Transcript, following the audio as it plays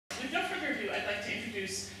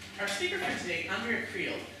introduce our speaker for today, Andrea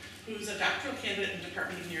Creel, who's a doctoral candidate in the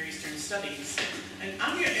Department of Near Eastern Studies. And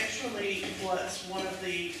Andrea actually was one of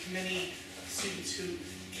the many students who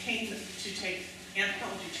came to take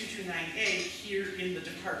Anthropology 229A here in the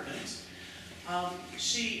department.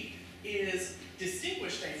 She is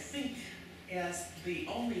distinguished, I think, as the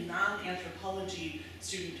only non-anthropology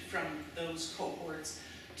student from those cohorts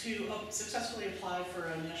to successfully apply for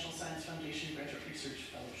a National Science Foundation Graduate Research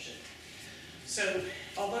Fellowship. So,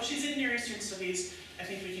 although she's in Near Eastern Studies, I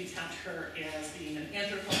think we can count her as being an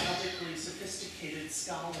anthropologically sophisticated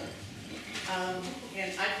scholar.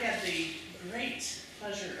 And I've had the great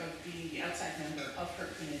pleasure of being the outside member of her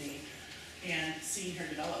committee and seeing her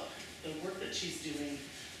develop the work that she's doing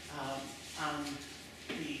on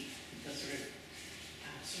the sort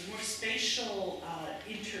of more spatial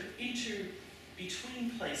between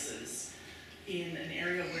places in an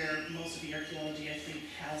area where most of the archaeology, I think,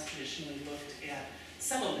 has traditionally looked at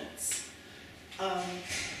settlements.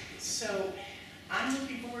 So I'm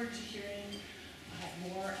looking forward to hearing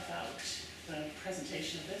more about the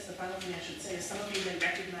presentation of this. The final thing I should say is some of you may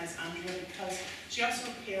recognize Andrea because she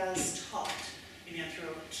also has taught in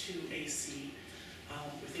Anthro 2AC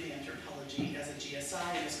within anthropology as a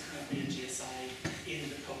GSI and is currently a GSI in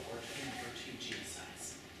the cohort of Anthro 2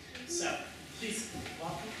 GSIs. So please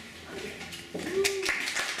welcome Andrea.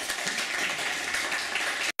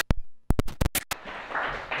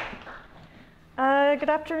 Good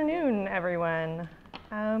afternoon, everyone.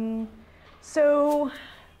 So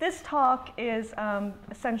this talk is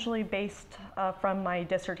essentially based from my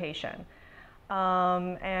dissertation.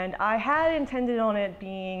 And I had intended on it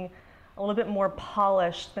being a little bit more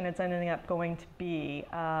polished than it's ending up going to be.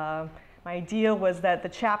 My idea was that the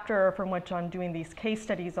chapter from which I'm doing these case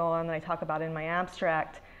studies on that I talk about in my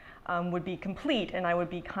abstract would be complete, and I would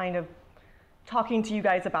be kind of talking to you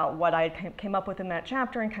guys about what I came up with in that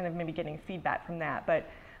chapter and kind of maybe getting feedback from that. But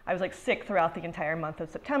I was like sick throughout the entire month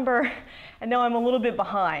of September, and now I'm a little bit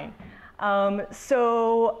behind. I'm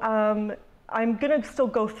going to still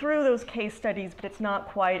go through those case studies, but it's not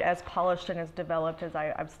quite as polished and as developed as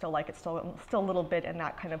I still like. It's still a little bit in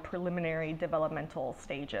that kind of preliminary developmental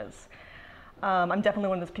stages. I'm definitely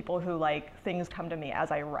one of those people who like things come to me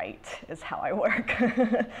as I write is how I work.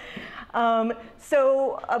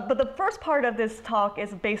 But the first part of this talk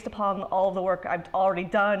is based upon all of the work I've already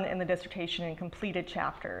done in the dissertation and completed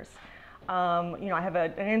chapters. I have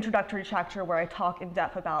an introductory chapter where I talk in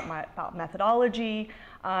depth about methodology,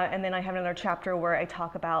 and then I have another chapter where I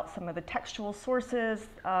talk about some of the textual sources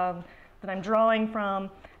that I'm drawing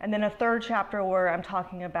from, and then a third chapter where I'm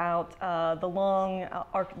talking about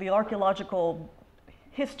the archaeological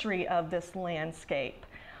history of this landscape,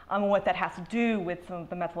 and what that has to do with some of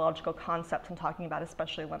the methodological concepts I'm talking about,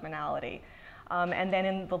 especially liminality. And then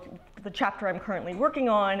in the chapter I'm currently working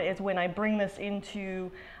on is when I bring this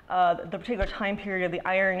into the particular time period of the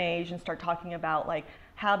Iron Age and start talking about like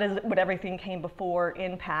how does what everything came before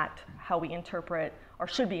impact how we interpret or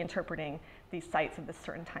should be interpreting these sites of this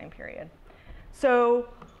certain time period. So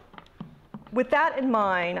with that in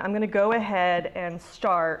mind, I'm going to go ahead and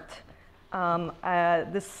start.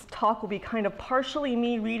 This talk will be kind of partially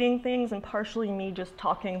me reading things and partially me just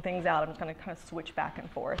talking things out. I'm going to kind of switch back and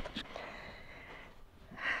forth.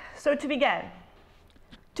 So to begin,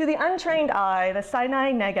 to the untrained eye, the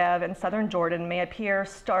Sinai, Negev, and southern Jordan may appear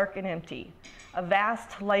stark and empty, a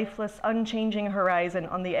vast, lifeless, unchanging horizon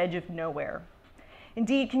on the edge of nowhere.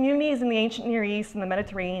 Indeed, communities in the ancient Near East and the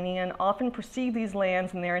Mediterranean often perceive these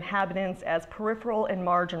lands and their inhabitants as peripheral and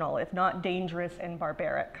marginal, if not dangerous and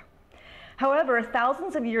barbaric. However,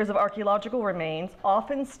 thousands of years of archaeological remains,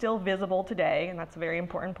 often still visible today, and that's a very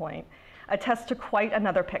important point, attest to quite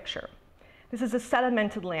another picture. This is a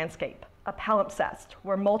sedimented landscape, a palimpsest,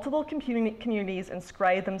 where multiple communities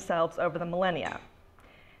inscribe themselves over the millennia.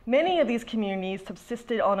 Many of these communities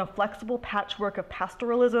subsisted on a flexible patchwork of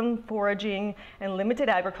pastoralism, foraging, and limited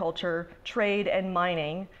agriculture, trade, and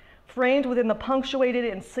mining, framed within the punctuated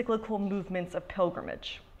and cyclical movements of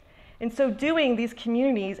pilgrimage. In so doing, these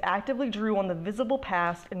communities actively drew on the visible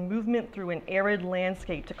past and movement through an arid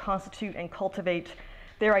landscape to constitute and cultivate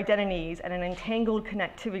their identities and an entangled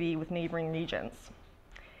connectivity with neighboring regions.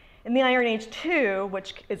 In the Iron Age II,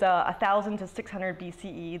 which is 1000 to 600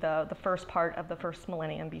 BCE, the first part of the first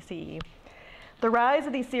millennium BCE, the rise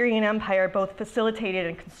of the Assyrian Empire both facilitated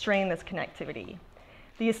and constrained this connectivity.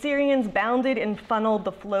 The Assyrians bounded and funneled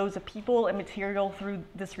the flows of people and material through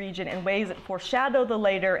this region in ways that foreshadowed the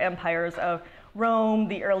later empires of Rome,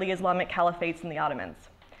 the early Islamic Caliphates, and the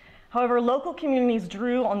Ottomans. However, local communities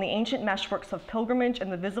drew on the ancient meshworks of pilgrimage and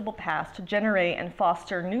the visible past to generate and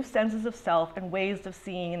foster new senses of self and ways of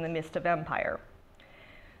seeing in the midst of empire.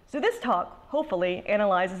 So this talk, hopefully,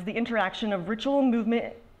 analyzes the interaction of ritual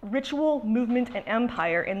movement and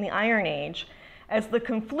empire in the Iron Age as the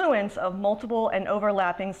confluence of multiple and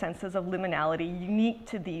overlapping senses of liminality unique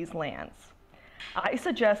to these lands. I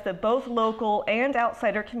suggest that both local and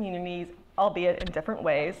outsider communities, albeit in different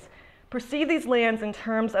ways, perceive these lands in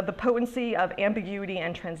terms of the potency of ambiguity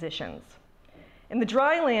and transitions. In the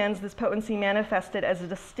Drylands, this potency manifested as a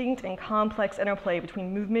distinct and complex interplay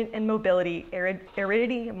between movement and mobility,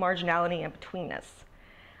 aridity, marginality, and betweenness.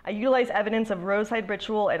 I utilize evidence of roadside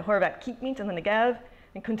ritual at Horvat Kitmit in the Negev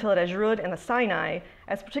and cultivate in the Sinai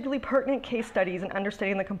as particularly pertinent case studies in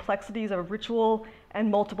understanding the complexities of ritual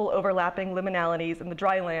and multiple overlapping liminalities in the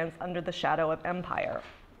Drylands under the shadow of empire.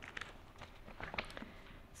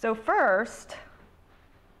 So first,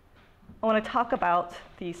 I want to talk about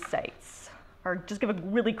these sites, or just give a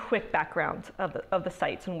really quick background of the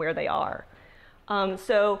sites and where they are.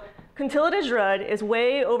 So Kuntilat is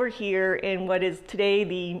way over here in what is today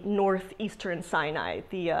the northeastern Sinai.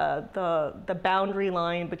 The boundary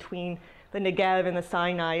line between the Negev and the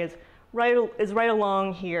Sinai is right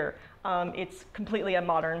along here. It's completely a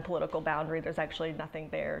modern political boundary. There's actually nothing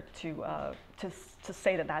there to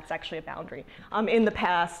say that that's actually a boundary. In the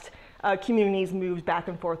past, communities moved back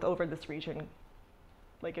and forth over this region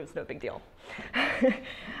like it was no big deal.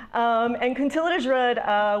 And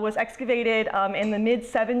Kuntilat was excavated in the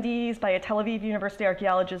mid-70s by a Tel Aviv University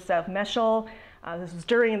archaeologist, Zev Meshel. This was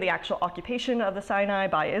during the actual occupation of the Sinai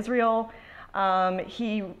by Israel.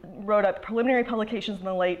 He wrote up preliminary publications in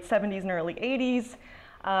the late 70s and early 80s.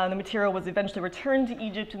 The material was eventually returned to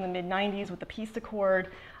Egypt in the mid-90s with the peace accord,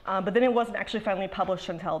 but then it wasn't actually finally published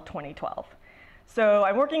until 2012. So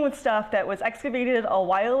I'm working with stuff that was excavated a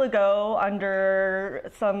while ago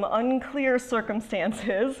under some unclear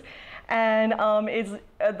circumstances and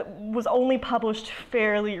was only published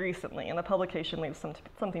fairly recently, and the publication leaves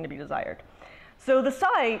something to be desired. So the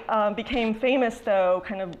site became famous, though,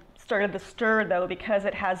 kind of started the stir, though, because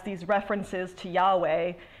it has these references to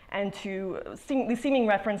Yahweh and to these seeming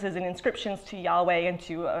references and inscriptions to Yahweh and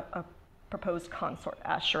to a proposed consort,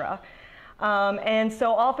 Asherah. And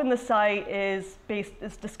so often the site is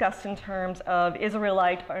discussed in terms of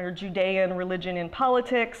Israelite or Judean religion and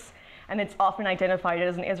politics, and it's often identified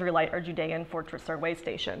as an Israelite or Judean fortress or way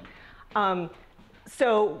station. And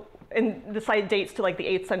the site dates to like the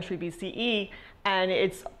 8th century BCE, and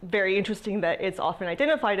it's very interesting that it's often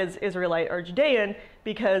identified as Israelite or Judean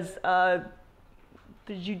because the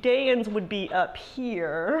Judeans would be up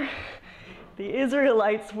here. The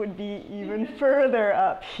Israelites would be even further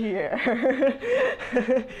up here.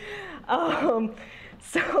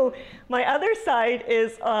 So my other site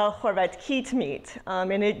is Horvat Kitmit,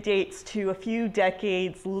 and it dates to a few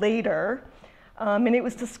decades later. And it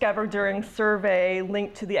was discovered during survey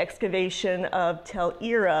linked to the excavation of Tel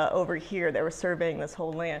Ira over here. They were surveying this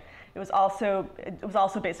whole land. It was also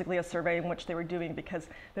basically a survey in which they were doing because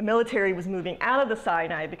the military was moving out of the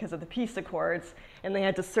Sinai because of the peace accords, and they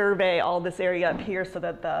had to survey all this area up here so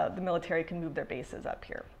that the military can move their bases up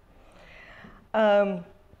here. And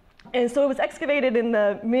so it was excavated in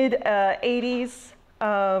the mid-80s,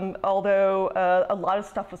 although a lot of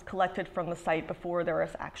stuff was collected from the site before there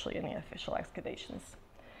was actually any official excavations.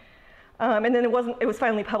 And then it was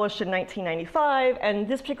finally published in 1995, and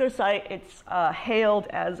this particular site, it's hailed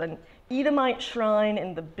as an Edomite shrine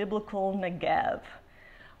in the biblical Negev.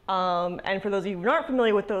 And for those of you who aren't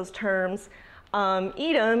familiar with those terms,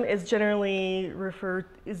 Edom is generally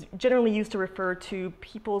used to refer to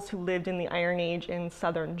peoples who lived in the Iron Age in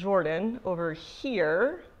southern Jordan over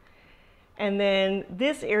here. And then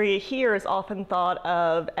this area here is often thought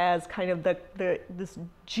of as kind of this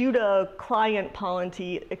Judah client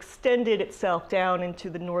polity extended itself down into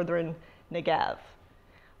the northern Negev.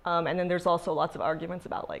 And then there's also lots of arguments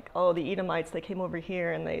about like, oh, the Edomites, they came over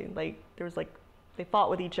here and they fought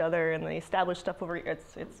with each other and they established stuff over here.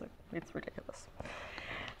 It's ridiculous.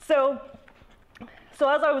 So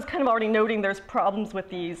as I was kind of already noting, there's problems with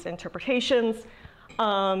these interpretations.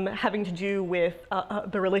 Having to do with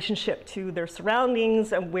the relationship to their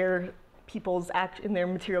surroundings and where people's in their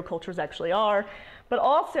material cultures actually are, but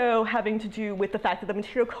also having to do with the fact that the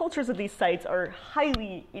material cultures of these sites are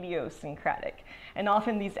highly idiosyncratic. And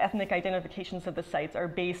often these ethnic identifications of the sites are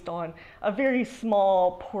based on a very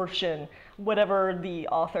small portion, whatever the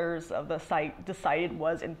authors of the site decided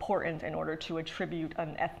was important in order to attribute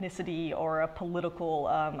an ethnicity or a political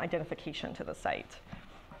identification to the site.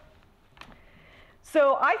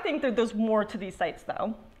 So I think that there's more to these sites,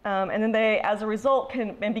 though. And then they, as a result,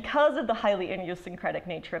 and because of the highly idiosyncratic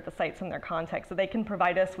nature of the sites and their context, so they can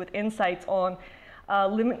provide us with insights on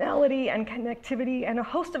liminality and connectivity, and a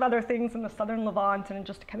host of other things in the southern Levant, and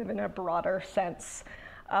just kind of in a broader sense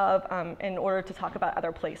of, in order to talk about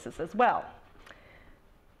other places as well.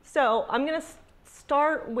 So I'm going to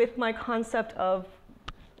start with my concept of,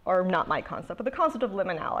 or not my concept, but the concept of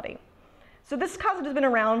liminality. So this concept has been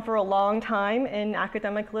around for a long time in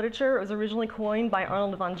academic literature. It was originally coined by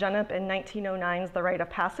Arnold von Gennep in 1909's The Rite of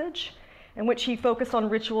Passage, in which he focused on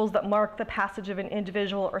rituals that mark the passage of an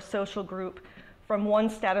individual or social group from one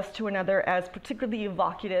status to another as particularly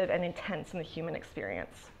evocative and intense in the human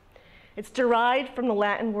experience. It's derived from the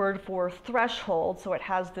Latin word for threshold, so it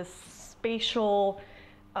has this spatial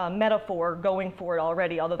metaphor going for it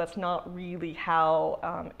already, although that's not really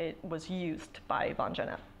how it was used by von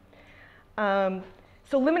Gennep.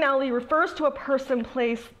 So liminality refers to a person,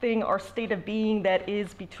 place, thing, or state of being that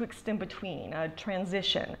is betwixt and between, a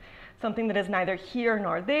transition, something that is neither here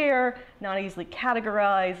nor there, not easily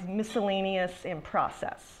categorized, miscellaneous in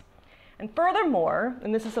process. And furthermore,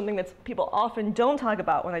 and this is something that people often don't talk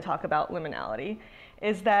about when they talk about liminality,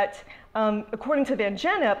 is that according to von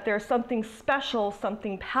Gennep, there's something special,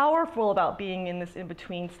 something powerful about being in this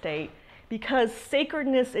in-between state, because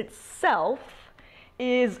sacredness itself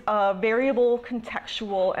is variable,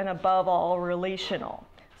 contextual, and above all relational,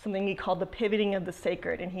 something he called the pivoting of the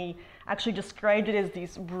sacred. And he actually described it as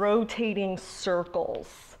these rotating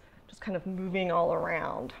circles, just kind of moving all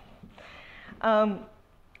around.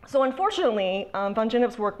 So unfortunately, von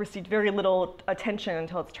Gennep's work received very little attention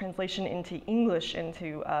until its translation into English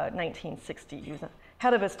into 1960. He was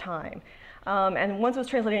ahead of his time. And once it was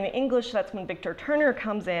translated into English, that's when Victor Turner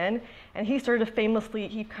comes in, and he started to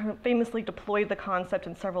famously deployed the concept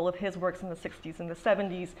in several of his works in the 60s and the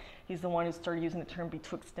 70s. He's the one who started using the term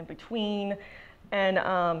betwixt and between, and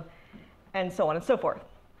so on and so forth.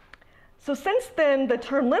 So since then, the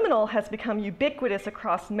term liminal has become ubiquitous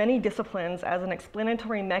across many disciplines as an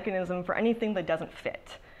explanatory mechanism for anything that doesn't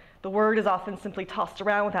fit. The word is often simply tossed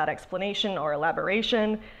around without explanation or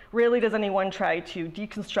elaboration. Rarely does anyone try to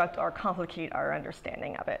deconstruct or complicate our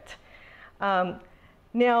understanding of it.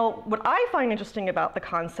 Now, what I find interesting about the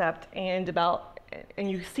concept and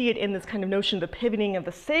you see it in this kind of notion of the pivoting of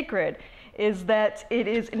the sacred, is that it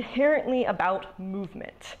is inherently about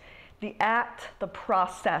movement. The act, the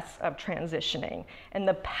process of transitioning, and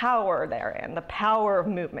the power therein, the power of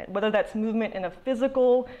movement, whether that's movement in a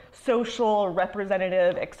physical, social,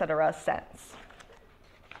 representative, etc. sense.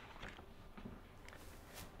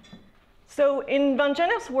 So in von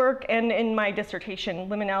Gennep's work and in my dissertation,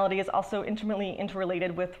 liminality is also intimately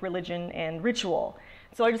interrelated with religion and ritual.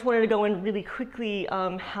 So I just wanted to go in really quickly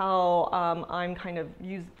how I'm kind of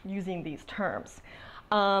using these terms.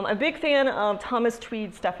 I'm a big fan of Thomas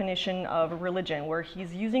Tweed's definition of religion, where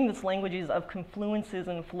he's using this languages of confluences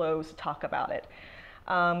and flows to talk about it.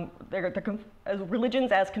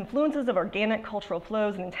 Religions as confluences of organic cultural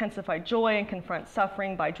flows and intensify joy and confront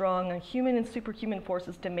suffering by drawing on human and superhuman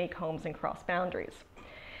forces to make homes and cross boundaries.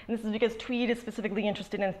 And this is because Tweed is specifically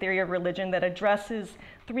interested in a theory of religion that addresses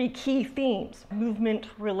three key themes: movement,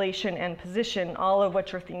 relation, and position, all of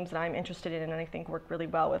which are themes that I'm interested in and I think work really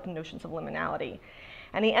well with notions of liminality.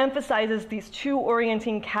 And he emphasizes these two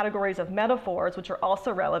orienting categories of metaphors, which are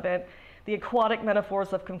also relevant: the aquatic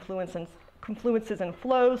metaphors of confluences and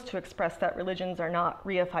flows to express that religions are not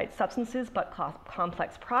reified substances, but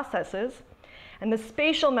complex processes, and the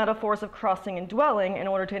spatial metaphors of crossing and dwelling in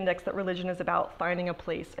order to index that religion is about finding a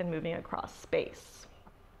place and moving across space.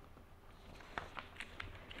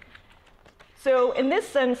 So in this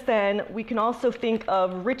sense, then, we can also think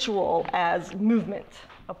of ritual as movement,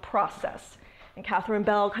 a process. And Catherine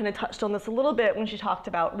Bell kind of touched on this a little bit when she talked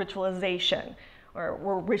about ritualization,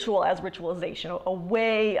 or ritual as ritualization, a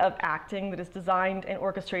way of acting that is designed and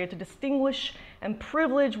orchestrated to distinguish and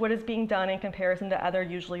privilege what is being done in comparison to other,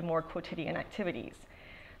 usually more quotidian activities.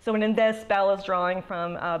 So in this, Bell is drawing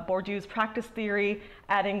from Bourdieu's practice theory,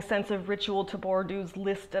 adding sense of ritual to Bourdieu's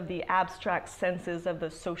list of the abstract senses of the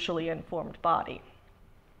socially informed body.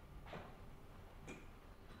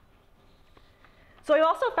 So I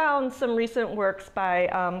also found some recent works by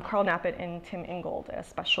Carl Knappett and Tim Ingold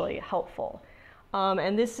especially helpful.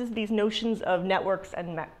 And this is these notions of networks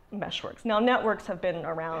and meshworks. Now, networks have been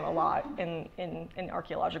around a lot in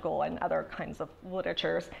archaeological and other kinds of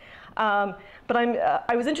literatures. But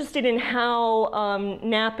I was interested in how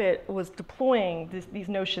Knappett was deploying these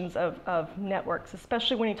notions of networks,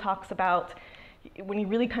 especially when he talks about, when he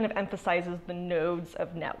really kind of emphasizes the nodes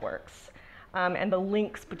of networks. And the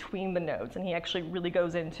links between the nodes. And he actually really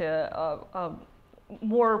goes into a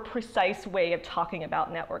more precise way of talking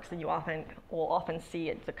about networks than you will often see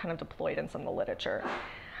it kind of deployed in some of the literature.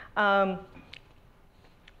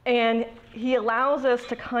 And he allows us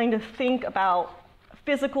to kind of think about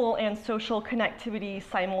physical and social connectivity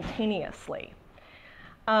simultaneously.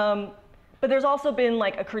 But there's also been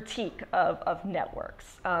like a critique of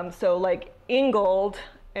networks. So like Ingold,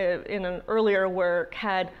 in an earlier work,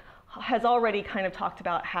 has already kind of talked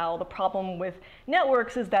about how the problem with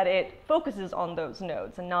networks is that it focuses on those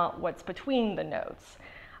nodes and not what's between the nodes.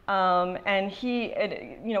 And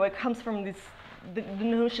it comes from the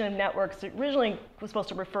notion of networks that originally was supposed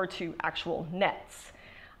to refer to actual nets.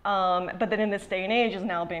 But then in this day and age has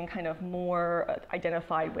now been kind of more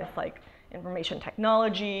identified with like information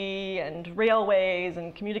technology and railways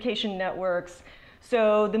and communication networks.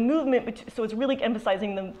 So the movement, so it's really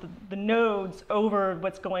emphasizing the nodes over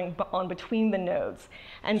what's going on between the nodes.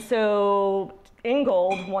 And so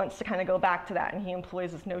Ingold wants to kind of go back to that, and he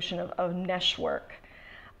employs this notion of meshwork.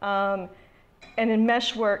 And in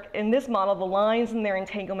meshwork, in this model, the lines in their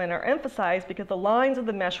entanglement are emphasized because the lines of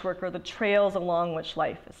the meshwork are the trails along which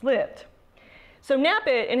life is lived. So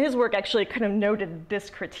Knappett, in his work, actually kind of noted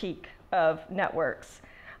this critique of networks.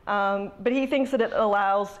 But he thinks that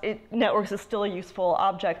networks is still a useful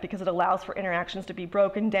object because it allows for interactions to be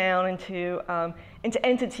broken down into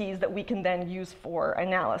entities that we can then use for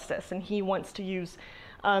analysis. And he wants to use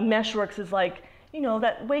meshworks as like,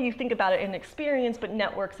 that way you think about it in experience, but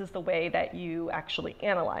networks is the way that you actually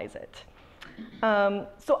analyze it. But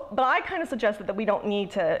I kind of suggested that we don't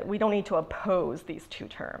need to oppose these two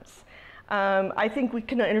terms. I think we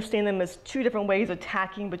can understand them as two different ways of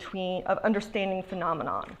understanding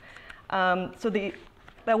phenomenon.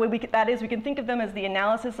 We can think of them as the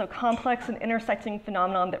analysis of complex and intersecting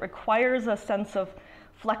phenomenon that requires a sense of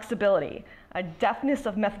flexibility, a deftness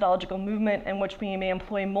of methodological movement in which we may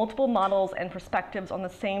employ multiple models and perspectives on the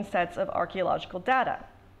same sets of archaeological data.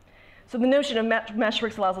 So the notion of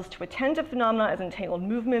meshworks allows us to attend to phenomena as entangled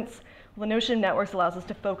movements, while the notion of networks allows us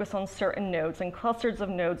to focus on certain nodes and clusters of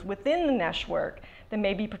nodes within the meshwork that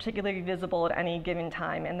may be particularly visible at any given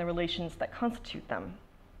time and the relations that constitute them.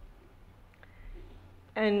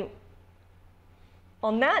 And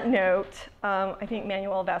on that note, I think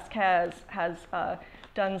Manuel Vasquez has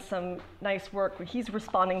done some nice work where he's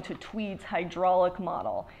responding to Tweed's hydraulic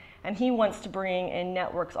model. And he wants to bring in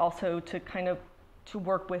networks also to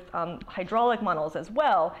work with hydraulic models as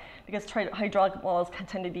well, because hydraulic models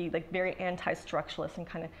tend to be like very anti-structuralist and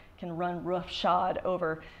kind of can run roughshod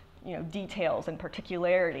over details and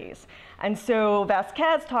particularities. And so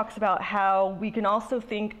Vasquez talks about how we can also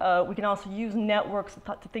use networks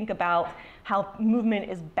to think about how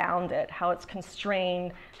movement is bounded, how it's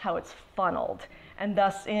constrained, how it's funneled, and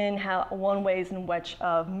thus in one ways in which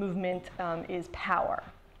movement is power.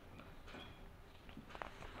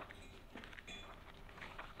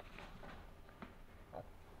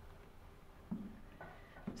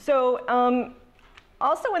 So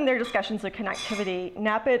also in their discussions of connectivity,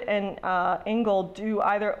 Knappett and Ingold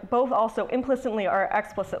both also implicitly or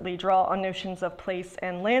explicitly draw on notions of place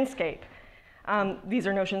and landscape. These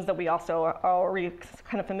are notions that we also are already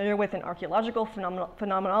kind of familiar with in archaeological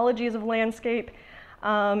phenomenologies of landscape.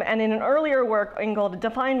 And in an earlier work, Ingold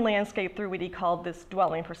defined landscape through what he called this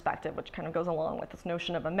dwelling perspective, which kind of goes along with this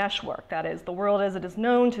notion of a meshwork. That is, the world as it is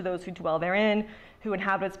known to those who dwell therein, who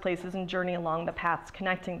inhabit its places and journey along the paths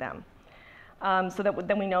connecting them. So that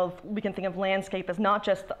then we can think of landscape as not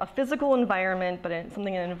just a physical environment, but it's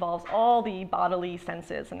something that involves all the bodily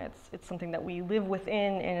senses, and it's something that we live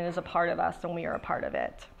within and it is a part of us and we are a part of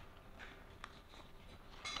it.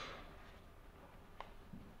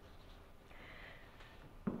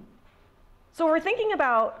 So we're thinking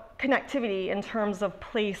about connectivity in terms of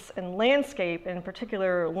place and landscape, in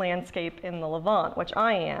particular landscape in the Levant, which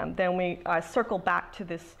I am, then we circle back to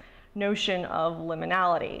this notion of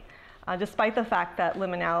liminality. Despite the fact that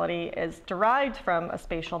liminality is derived from a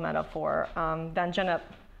spatial metaphor, Van Gennep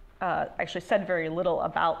actually said very little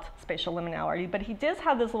about spatial liminality, but he does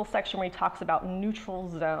have this little section where he talks about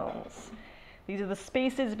neutral zones. These are the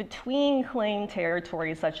spaces between claimed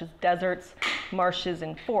territories such as deserts, marshes,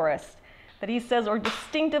 and forests that he says are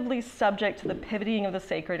distinctively subject to the pivoting of the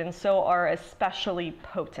sacred and so are especially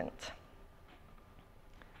potent.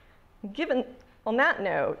 On that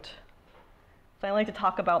note, I'd like to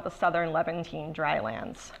talk about the southern Levantine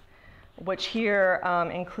drylands, which here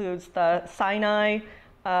includes the Sinai,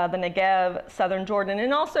 the Negev, southern Jordan,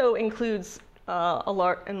 and also includes a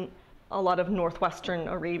lot of northwestern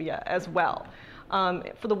Arabia as well.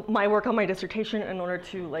 For my work on my dissertation, in order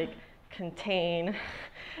to contain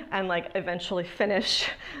and eventually finish,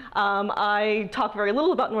 I talk very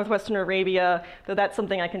little about northwestern Arabia, though that's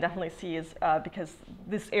something I can definitely see is because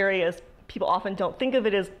this area people often don't think of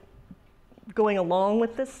it as going along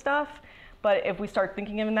with this stuff, But if we start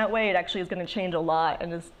thinking of it in that way, it actually is going to change a lot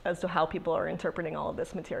as to how people are interpreting all of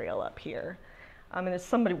this material up here. And there's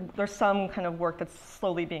some kind of work that's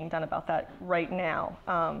slowly being done about that right now,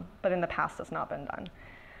 but in the past has not been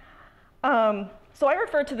done. So I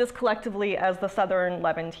refer to this collectively as the southern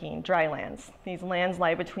Levantine drylands. These lands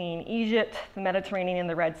lie between Egypt, the Mediterranean and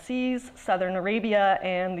the Red Seas, southern Arabia,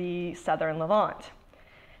 and the southern Levant.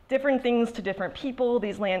 Different things to different people,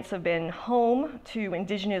 these lands have been home to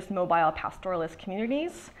indigenous mobile pastoralist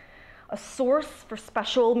communities, a source for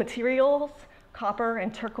special materials. Copper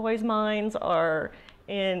and turquoise mines are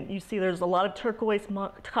in, you see there's a lot of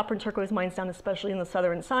copper and turquoise mines down, especially in the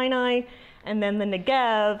southern Sinai, and then the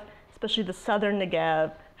Negev, especially the southern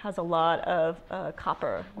Negev, has a lot of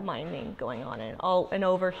copper mining going on, and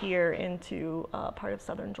over here into part of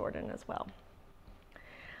southern Jordan as well.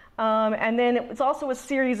 And then it's also a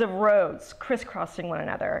series of roads crisscrossing one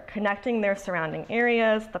another, connecting their surrounding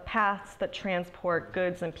areas, the paths that transport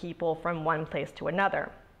goods and people from one place to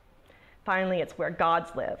another. Finally, it's where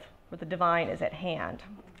gods live, where the divine is at hand.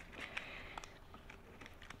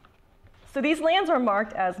 So these lands are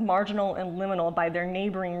marked as marginal and liminal by their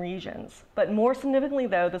neighboring regions. But more significantly,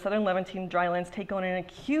 though, the southern Levantine drylands take on an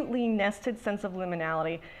acutely nested sense of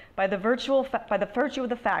liminality by the virtue of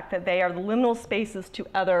the fact that they are the liminal spaces to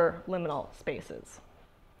other liminal spaces.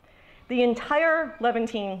 The entire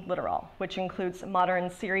Levantine littoral, which includes modern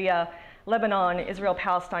Syria, Lebanon, Israel,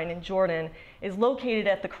 Palestine, and Jordan, is located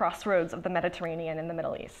at the crossroads of the Mediterranean and the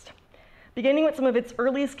Middle East. Beginning with some of its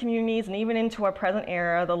earliest communities and even into our present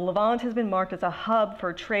era, the Levant has been marked as a hub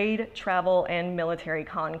for trade, travel, and military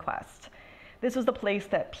conquest. This was the place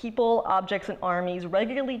that people, objects, and armies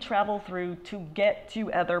regularly travel through to get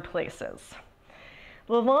to other places.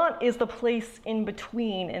 The Levant is the place in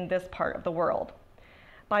between in this part of the world.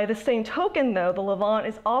 By the same token, though, the Levant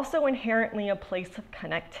is also inherently a place of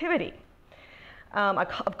connectivity,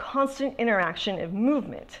 of constant interaction of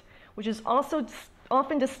movement, which is also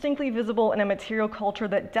often distinctly visible in a material culture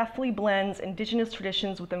that deftly blends indigenous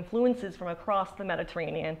traditions with influences from across the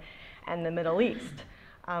Mediterranean and the Middle East.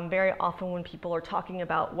 Very often when people are talking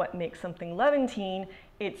about what makes something Levantine,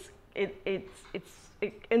 it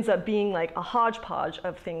ends up being like a hodgepodge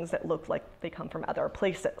of things that look like they come from other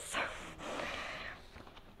places.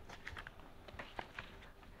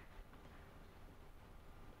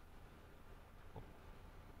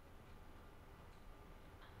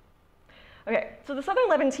 Okay, so the southern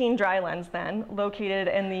Levantine drylands then, located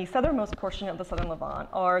in the southernmost portion of the southern Levant,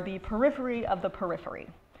 are the periphery of the periphery,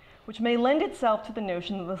 which may lend itself to the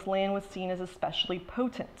notion that this land was seen as especially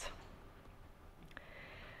potent.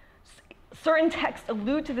 Certain texts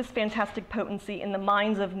allude to this fantastic potency in the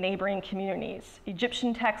minds of neighboring communities.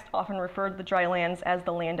 Egyptian texts often referred to the drylands as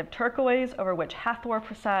the land of turquoise, over which Hathor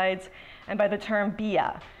presides, and by the term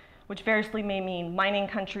Bia, which variously may mean mining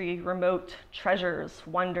country, remote, treasures,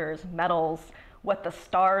 wonders, metals, what the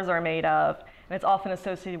stars are made of, and it's often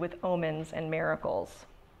associated with omens and miracles.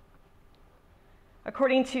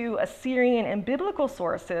 According to Assyrian and biblical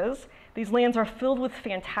sources, these lands are filled with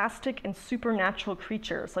fantastic and supernatural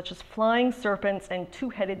creatures, such as flying serpents and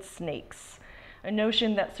two-headed snakes, a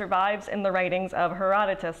notion that survives in the writings of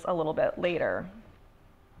Herodotus a little bit later.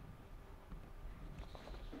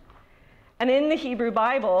 And in the Hebrew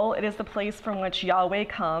Bible, it is the place from which Yahweh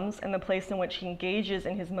comes and the place in which he engages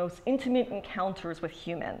in his most intimate encounters with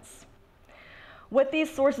humans. What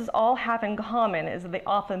these sources all have in common is that they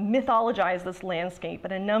often mythologize this landscape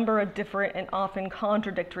in a number of different and often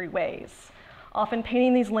contradictory ways, often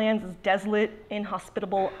painting these lands as desolate,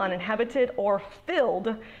 inhospitable, uninhabited, or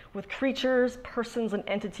filled with creatures, persons, and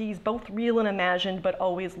entities, both real and imagined, but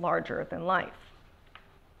always larger than life.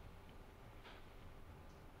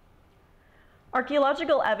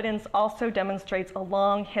 Archaeological evidence also demonstrates a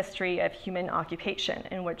long history of human occupation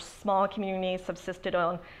in which small communities subsisted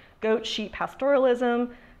on goat, sheep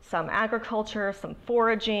pastoralism, some agriculture, some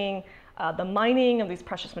foraging, the mining of these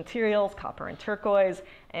precious materials, copper and turquoise,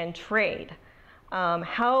 and trade.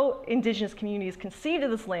 How indigenous communities conceived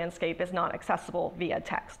of this landscape is not accessible via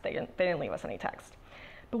text. They didn't leave us any text.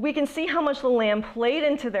 But we can see how much the land played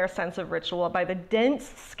into their sense of ritual by the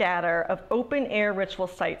dense scatter of open-air ritual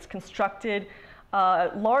sites constructed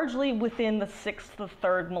largely within the 6th to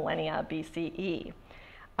 3rd millennia BCE,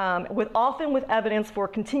 often with evidence for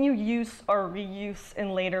continued use or reuse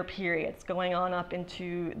in later periods, going on up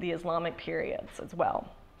into the Islamic periods as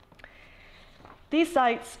well. These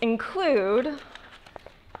sites include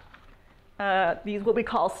these what we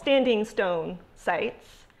call standing stone sites.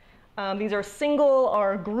 These are single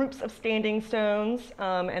or groups of standing stones,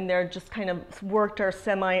 and they're just kind of worked or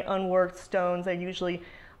semi-unworked stones. They're usually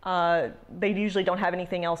They usually don't have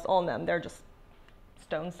anything else on them. They're just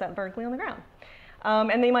stones set vertically on the ground.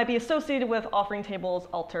 And they might be associated with offering tables,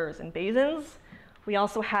 altars, and basins. We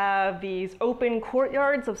also have these open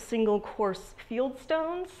courtyards of single course field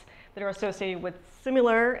stones that are associated with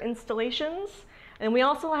similar installations. And we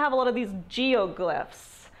also have a lot of these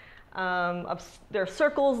geoglyphs. They're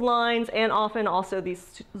circles, lines, and often also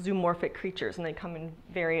these zoomorphic creatures, and they come in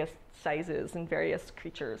various sizes, and various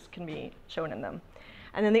creatures can be shown in them.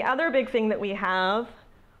 And then the other big thing that we have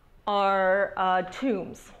are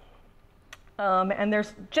tombs. And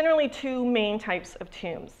there's generally two main types of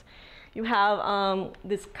tombs. You have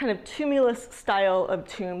this kind of tumulus style of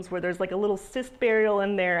tombs where there's like a little cyst burial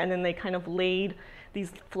in there, and then they kind of laid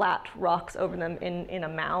these flat rocks over them in a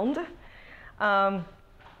mound.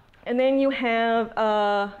 And then you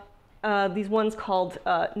have these ones called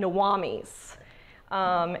nawamis.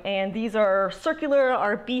 And these are circular,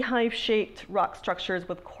 are beehive-shaped rock structures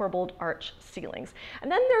with corbelled arch ceilings.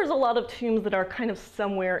 And then there's a lot of tombs that are kind of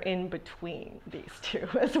somewhere in between these two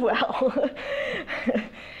as well.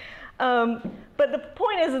 But the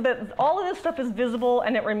point is that all of this stuff is visible,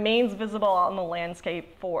 and it remains visible on the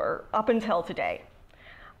landscape for up until today.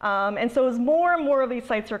 And so as more and more of these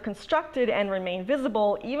sites are constructed and remain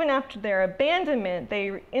visible, even after their abandonment,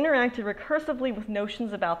 they interacted recursively with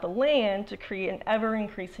notions about the land to create an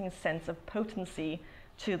ever-increasing sense of potency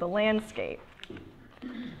to the landscape.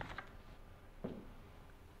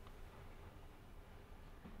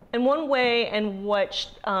 And one way in which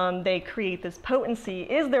they create this potency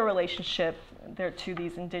is their relationship to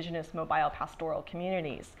these indigenous mobile pastoral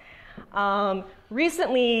communities.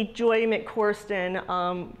 Recently, Joy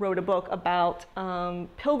McCorston wrote a book about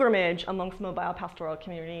pilgrimage amongst mobile pastoral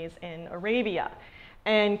communities in Arabia.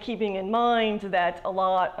 And keeping in mind that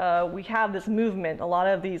we have this movement, a lot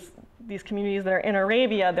of these communities that are in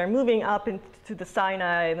Arabia, they're moving up into the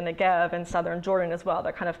Sinai, the Negev, and southern Jordan as well.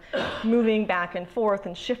 They're kind of moving back and forth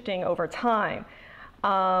and shifting over time.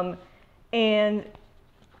 And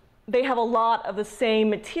they have a lot of the same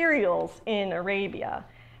materials in Arabia.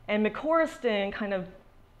 And McCorston kind of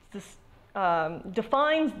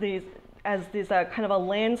defines these as this kind of a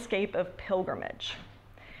landscape of pilgrimage.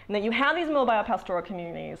 And that you have these mobile pastoral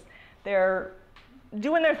communities, they're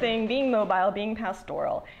doing their thing, being mobile, being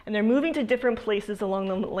pastoral, and they're moving to different places along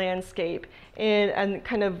the landscape and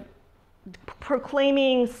kind of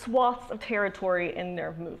proclaiming swaths of territory in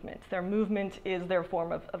their movement. Their movement is their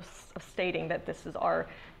form of stating that this is our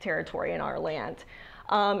territory and our land.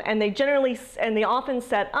 And they often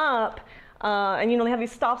set up, and they have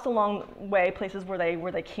these stops along the way, places where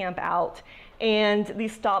they camp out. And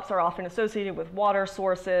these stops are often associated with water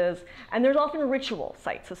sources, and there's often ritual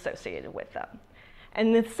sites associated with them.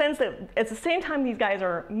 And in the sense that at the same time these guys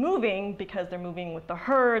are moving, because they're moving with the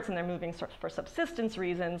herds and they're moving for subsistence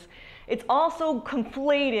reasons, it's also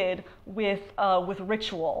conflated with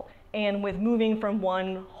ritual and with moving from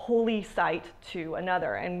one holy site to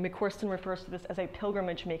another. And McCorston refers to this as a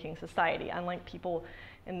pilgrimage-making society. Unlike people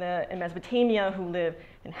in Mesopotamia who live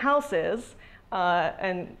in houses,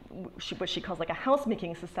 and what she calls like a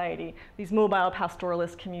house-making society, these mobile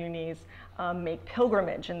pastoralist communities make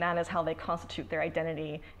pilgrimage, and that is how they constitute their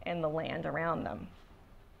identity in the land around them.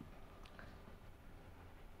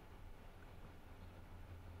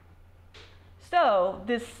 So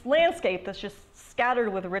this landscape that's just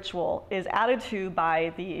scattered with ritual is added to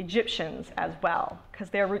by the Egyptians as well, because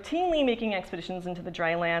they're routinely making expeditions into the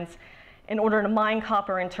Drylands in order to mine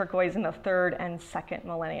copper and turquoise in the 3rd and 2nd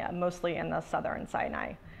millennia, mostly in the southern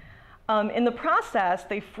Sinai. In the process,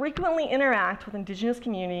 they frequently interact with indigenous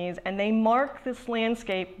communities, and they mark this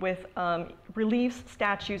landscape with reliefs,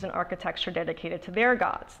 statues, and architecture dedicated to their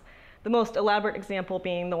gods. The most elaborate example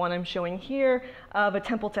being the one I'm showing here of a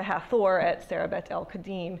temple to Hathor at Serabet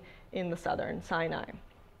el-Qadim in the southern Sinai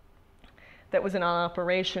that was in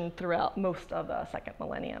operation throughout most of the 2nd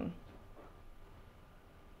millennium.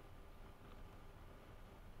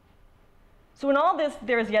 So in all this,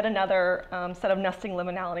 there's yet another set of nesting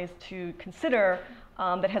liminalities to consider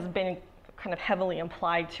that has been kind of heavily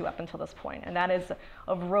implied to up until this point, and that is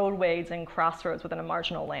of roadways and crossroads within a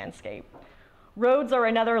marginal landscape. Roads are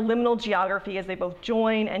another liminal geography as they both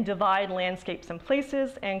join and divide landscapes and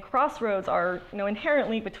places, and crossroads are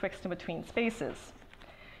inherently betwixt and between spaces.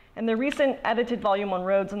 In the recent edited volume on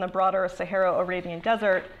roads in the broader Sahara-Arabian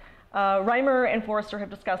desert, Reimer and Forrester have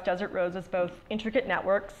discussed desert roads as both intricate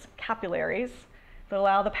networks, capillaries, that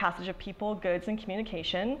allow the passage of people, goods, and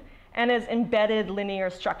communication, and as embedded linear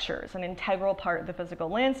structures, an integral part of the physical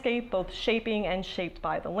landscape, both shaping and shaped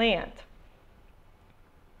by the land.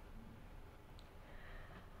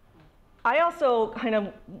 I also kind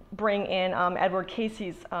of bring in Edward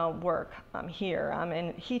Casey's work here,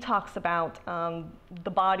 and he talks about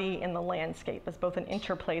the body and the landscape as both an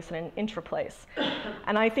interplace and an intraplace.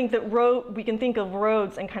 And I think that we can think of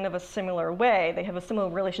roads in kind of a similar way. They have a similar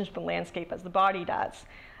relationship to the landscape as the body does.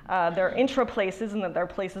 They're intraplaces in that they're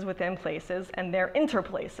places within places, and they're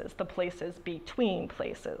interplaces, the places between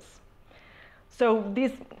places. So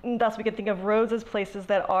thus we can think of roads as places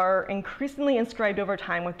that are increasingly inscribed over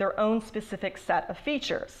time with their own specific set of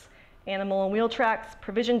features. Animal and wheel tracks,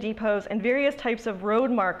 provision depots, and various types of road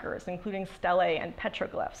markers, including stelae and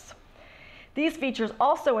petroglyphs. These features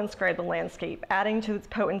also inscribe the landscape, adding to its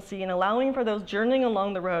potency and allowing for those journeying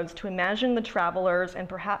along the roads to imagine the travelers and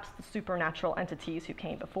perhaps the supernatural entities who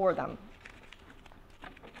came before them.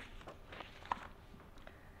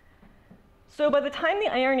 So by the time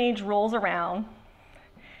the Iron Age rolls around,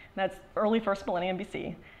 that's early first millennium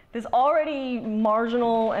BC, this already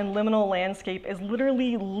marginal and liminal landscape is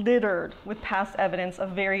literally littered with past evidence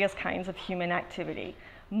of various kinds of human activity.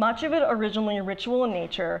 Much of it originally ritual in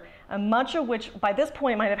nature, and much of which by this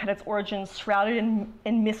point might have had its origins shrouded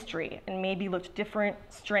in mystery and maybe looked different,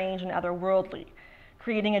 strange, and otherworldly,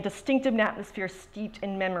 creating a distinctive atmosphere steeped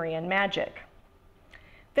in memory and magic.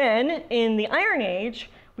 Then, in the Iron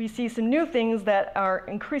Age, we see some new things that are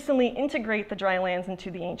increasingly integrate the Drylands into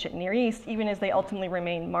the ancient Near East, even as they ultimately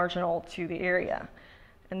remain marginal to the area.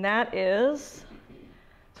 And that is,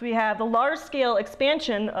 so we have the large-scale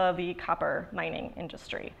expansion of the copper mining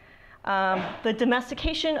industry, the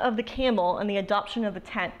domestication of the camel and the adoption of the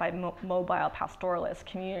tent by mobile pastoralist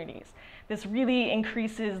communities. This really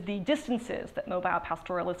increases the distances that mobile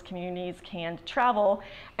pastoralist communities can travel,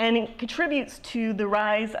 and it contributes to the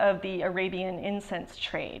rise of the Arabian incense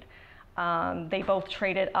trade. They both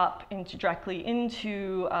traded up directly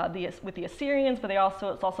into with the Assyrians, but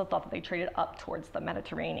it's also thought that they traded up towards the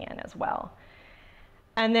Mediterranean as well.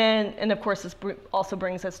 And of course, this also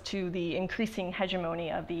brings us to the increasing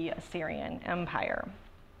hegemony of the Assyrian Empire.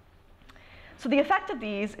 So the effect of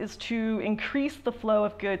these is to increase the flow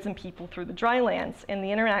of goods and people through the Drylands and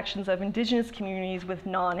the interactions of indigenous communities with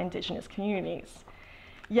non-indigenous communities.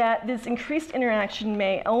 Yet this increased interaction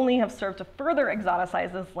may only have served to further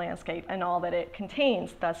exoticize this landscape and all that it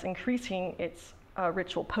contains, thus increasing its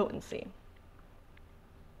ritual potency.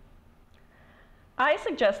 I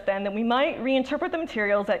suggest then that we might reinterpret the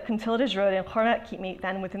materials at Contilidus Road and Khorvat Keepmeet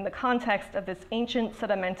then within the context of this ancient,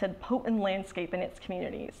 sedimented, potent landscape and its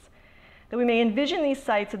communities. That we may envision these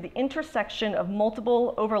sites at the intersection of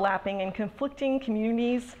multiple, overlapping, and conflicting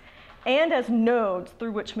communities, and as nodes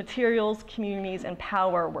through which materials, communities, and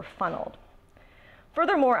power were funneled.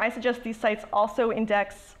 Furthermore, I suggest these sites also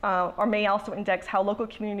index, or may also index how local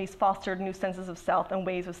communities fostered new senses of self and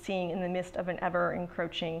ways of seeing in the midst of an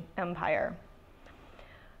ever-encroaching empire.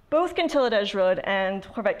 Both Contilidus Road and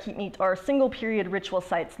Khorvat Keepmeet are single-period ritual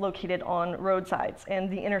sites located on roadsides and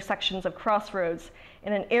the intersections of crossroads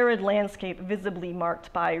in an arid landscape visibly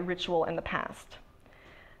marked by ritual in the past.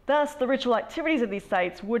 Thus, the ritual activities of these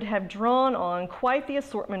sites would have drawn on quite the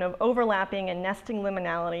assortment of overlapping and nesting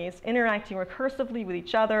liminalities, interacting recursively with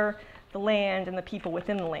each other, the land, and the people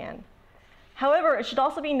within the land. However, it should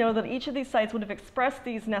also be noted that each of these sites would have expressed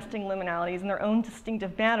these nesting liminalities in their own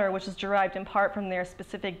distinctive manner, which is derived in part from their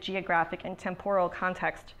specific geographic and temporal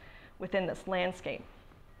context within this landscape.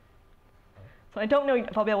 So I don't know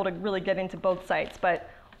if I'll be able to really get into both sites,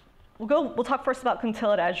 but we'll talk first about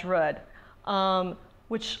Contilidus Road,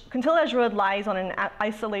 which Contilidus Road lies on an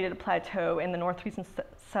isolated plateau in the northeastern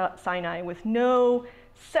Sinai with no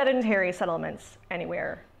sedentary settlements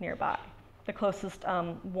anywhere nearby. The closest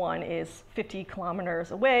one is 50 kilometers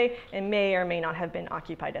away and may or may not have been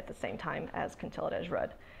occupied at the same time as Contilidus Road.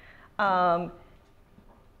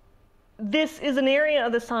 This is an area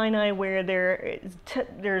of the Sinai where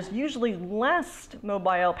there's usually less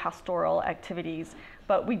mobile pastoral activities,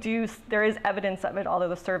 but there is evidence of it, although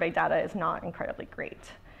the survey data is not incredibly great.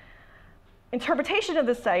 Interpretation of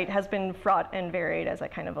the site has been fraught and varied, as I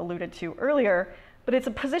kind of alluded to earlier, but it's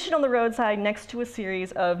a position on the roadside next to a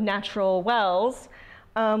series of natural wells,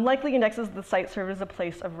 likely indexes the site served as a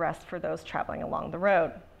place of rest for those traveling along the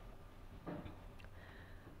road.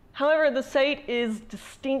 However, the site is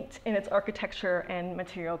distinct in its architecture and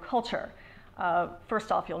material culture.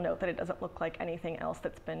 First off, you'll note that it doesn't look like anything else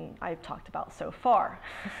I've talked about so far.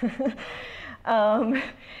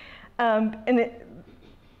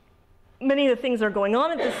 Many of the things that are going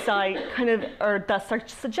on at this site kind of are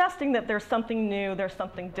suggesting that there's something new, there's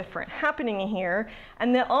something different happening here,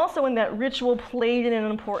 and that also in that ritual played an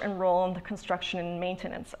important role in the construction and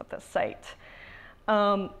maintenance of this site.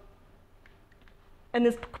 And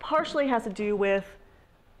this partially has to do with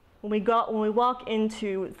when we walk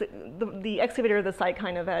into, the excavator of the site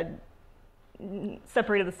kind of had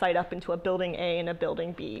separated the site up into a building A and a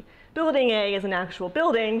building B. Building A is an actual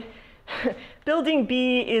building. Building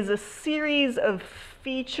B is a series of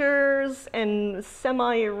features and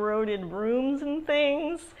semi-eroded rooms and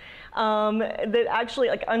things that actually,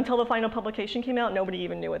 like, until the final publication came out, nobody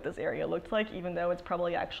even knew what this area looked like, even though it's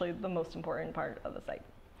probably actually the most important part of the site.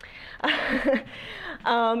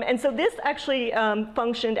 And so this actually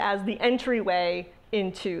functioned as the entryway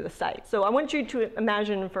into the site. So I want you to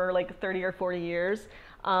imagine for like 30 or 40 years,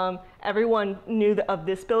 everyone knew of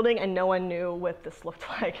this building and no one knew what this looked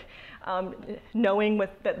like. Knowing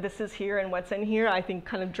that this is here and what's in here, I think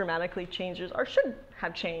kind of dramatically changes, or should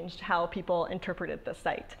have changed, how people interpreted the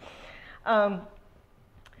site.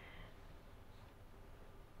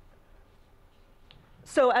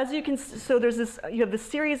 So as you can, so there's this, you have this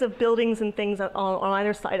series of buildings and things on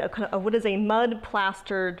either side of what is a mud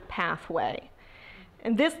plastered pathway.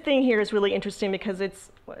 And this thing here is really interesting because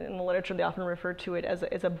it's, in the literature they often refer to it as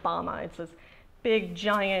a bama. It's this big,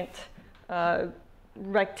 giant,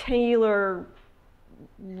 rectangular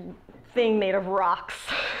thing made of rocks.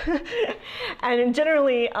 And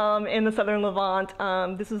generally in the southern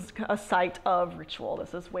Levant, this is a site of ritual.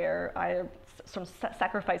 This is where some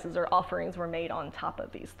sacrifices or offerings were made on top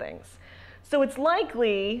of these things. So it's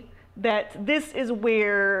likely that this is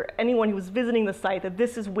where anyone who was visiting the site, that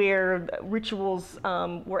this is where rituals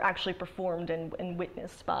were actually performed and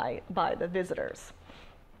witnessed by the visitors.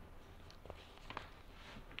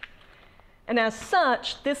 And as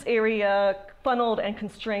such, this area funneled and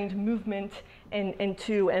constrained movement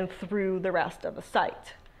into and through the rest of the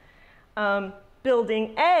site.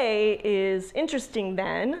 Building A is interesting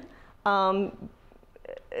then.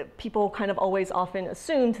 People kind of always often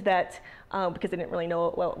assumed that, because they didn't really know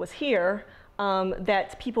what was here,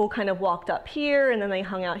 that people kind of walked up here and then they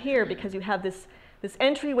hung out here, because you have this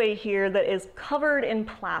entryway here that is covered in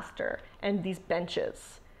plaster and these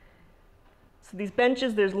benches. So these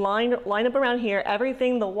benches, there's line up around here.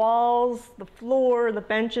 Everything, the walls, the floor, the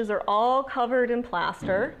benches are all covered in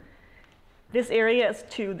plaster. This area is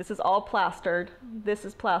too. This is all plastered. This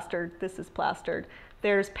is plastered. This is plastered.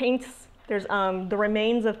 There's paints. There's the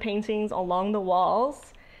remains of paintings along the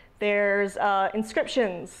walls. There's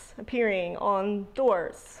inscriptions appearing on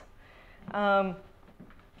doors. And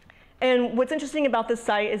what's interesting about this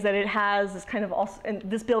site is that it has this kind of, also, and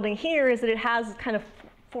this building here is that it has this kind of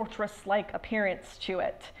fortress-like appearance to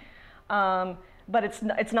it. But it's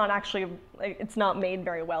not actually, it's not made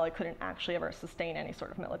very well. It couldn't actually ever sustain any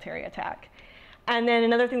sort of military attack. And then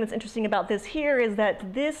another thing that's interesting about this here is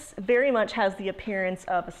that this very much has the appearance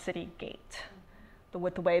of a city gate,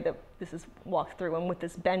 with the way that this is walked through, and with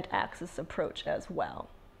this bent axis approach as well.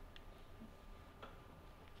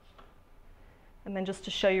 And then just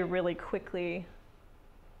to show you really quickly,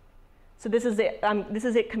 so this is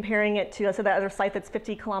it comparing it to that other site that's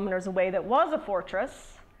 50 kilometers away that was a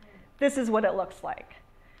fortress. This is what it looks like.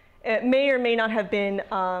 It may or may not have been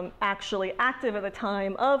actually active at the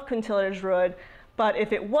time of Kuntilat Ajrud, but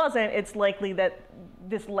if it wasn't, it's likely that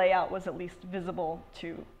this layout was at least visible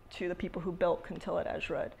to the people who built Kuntilat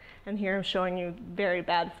Ajrud. And here I'm showing you a very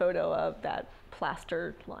bad photo of that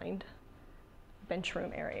plaster-lined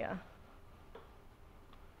benchroom area.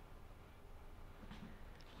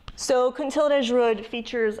 So Kuntilat Ajrud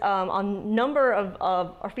features a number of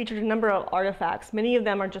artifacts. Many of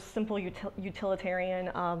them are just simple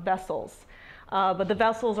utilitarian vessels. But the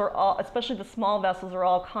vessels are all, especially the small vessels, are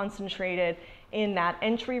all concentrated in that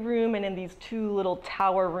entry room and in these two little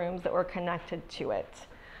tower rooms that were connected to it.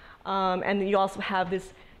 And then you also have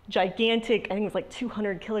this gigantic, I think it's like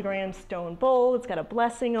 200 kilogram stone bowl. It's got a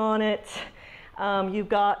blessing on it. You've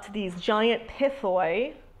got these giant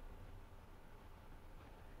pithoi,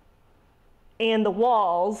 and the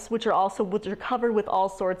walls, which are covered with all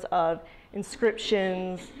sorts of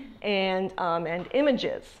inscriptions and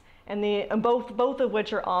images, and both of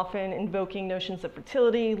which are often invoking notions of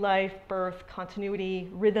fertility, life, birth, continuity,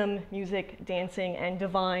 rhythm, music, dancing, and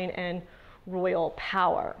divine and royal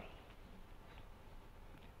power.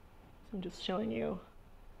 So I'm just showing you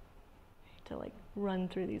to like run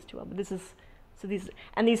through these two. But this is. So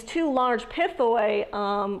these two large pithoi,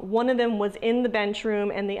 one of them was in the bench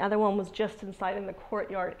room and the other one was just inside in the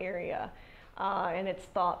courtyard area. And it's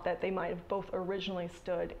thought that they might have both originally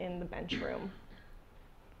stood in the bench room.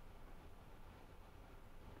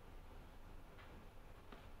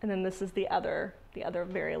 And then this is the other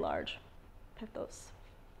very large pithos.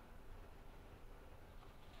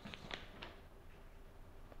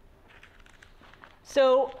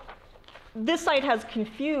 So this site has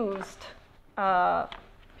confused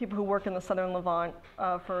people who work in the southern Levant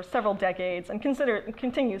for several decades and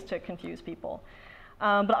continues to confuse people.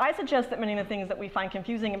 But I suggest that many of the things that we find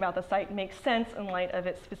confusing about the site make sense in light of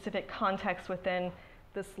its specific context within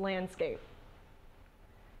this landscape.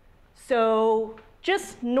 So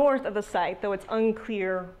just north of the site, though it's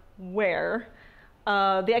unclear where,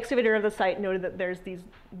 the excavator of the site noted that there's these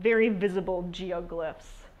very visible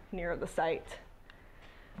geoglyphs near the site.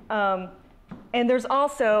 And there's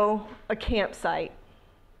also a campsite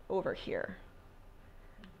over here.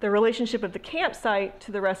 The relationship of the campsite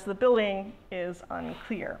to the rest of the building is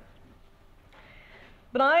unclear.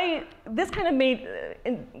 But this kind of made,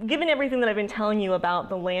 given everything that I've been telling you about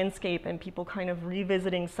the landscape and people kind of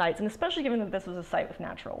revisiting sites, and especially given that this was a site with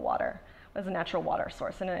natural water, as a natural water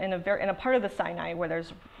source, in a part of the Sinai where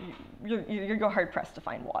you're hard pressed to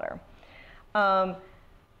find water. I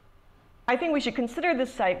think we should consider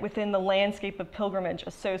this site within the landscape of pilgrimage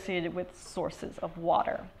associated with sources of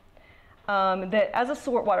water. That as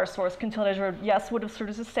a water source, Contillet, yes, would have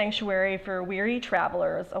served as a sanctuary for weary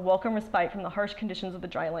travelers, a welcome respite from the harsh conditions of the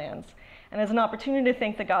Drylands, and as an opportunity to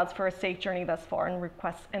thank the gods for a safe journey thus far and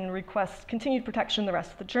request continued protection the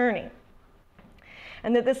rest of the journey.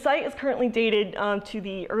 And that this site is currently dated to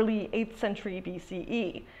the early 8th century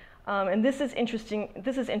BCE. And this is interesting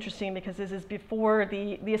because this is before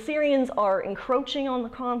the Assyrians are encroaching on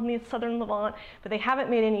the southern Levant, but they haven't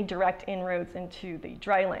made any direct inroads into the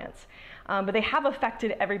Drylands. But they have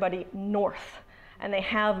affected everybody north, and they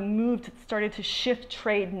have started to shift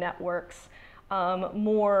trade networks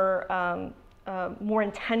more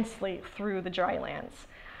intensely through the Drylands.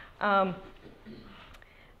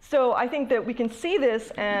 So I think that we can see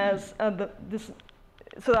this as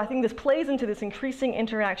So I think this plays into this increasing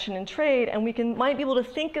interaction and trade, and we might be able to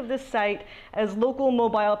think of this site as local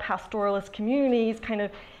mobile pastoralist communities kind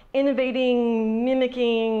of innovating,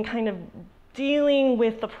 mimicking, kind of dealing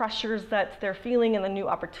with the pressures that they're feeling and the new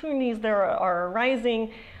opportunities that are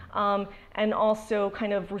arising, and also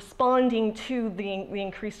kind of responding to the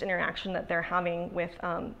increased interaction that they're having with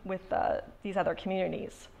these other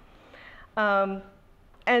communities.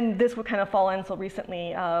 And this would kind of fall in, so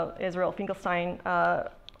recently Israel Finkelstein,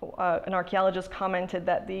 an archaeologist, commented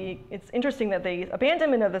that it's interesting that the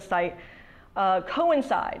abandonment of the site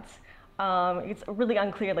coincides. It's really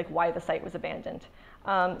unclear why the site was abandoned.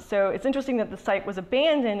 So it's interesting that the site was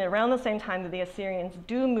abandoned around the same time that the Assyrians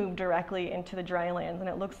do move directly into the Drylands, and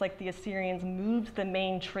it looks like the Assyrians moved the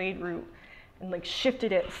main trade route and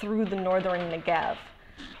shifted it through the northern Negev.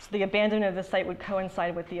 So the abandonment of the site would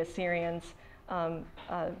coincide with the Assyrians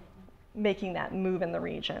making that move in the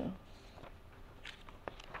region.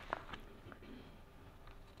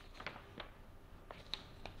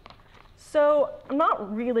 So I'm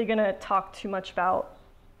not really going to talk too much about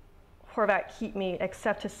Horvat heat meat,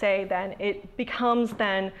 except to say then it becomes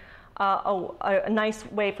then a nice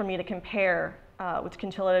way for me to compare with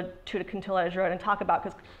Contillet and talk about,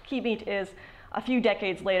 because heat meat is a few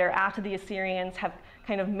decades later after the Assyrians have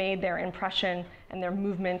kind of made their impression and their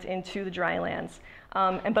movement into the Drylands.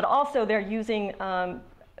 But also they're using,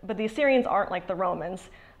 but the Assyrians aren't like the Romans.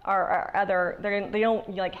 They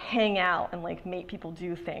don't hang out and make people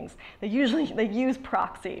do things. They use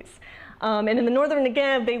proxies. And in the northern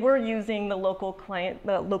Negev, they were using the local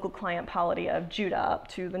client polity of Judah up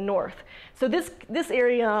to the north. So this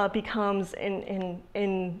area becomes and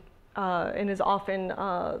is often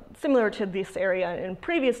similar to this area in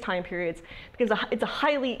previous time periods because it's a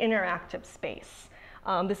highly interactive space.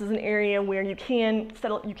 This is an area where you can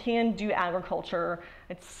do agriculture.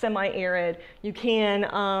 It's semi-arid. You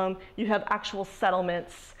have actual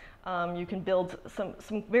settlements. You can build some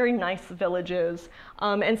very nice villages.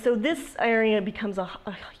 And so this area becomes a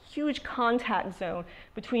huge contact zone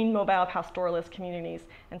between mobile pastoralist communities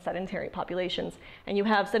and sedentary populations. And you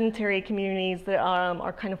have sedentary communities that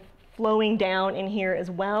are kind of flowing down in here as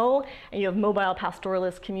well. And you have mobile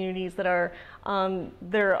pastoralist communities that are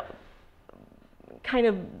they're kind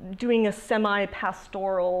of doing a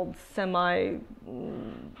semi-pastoral,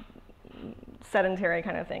 semi-sedentary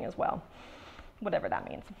kind of thing as well, whatever that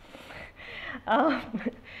means.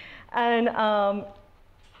 And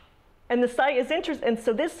the site is interesting. And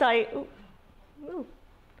so this site,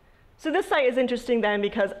 this site is interesting then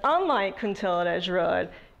because unlike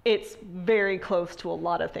Contillet, it's very close to a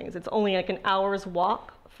lot of things. It's only like an hour's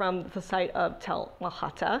walk from the site of Tel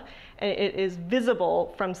Mahata, and it is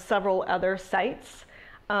visible from several other sites.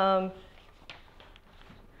 The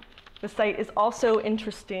site is also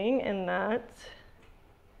interesting in that,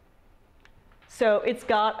 so it's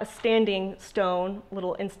got a standing stone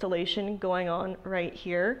little installation going on right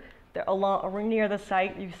here. Near the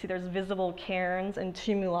site, you see there's visible cairns and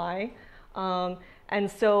tumuli And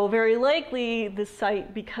so very likely this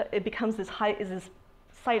site becomes this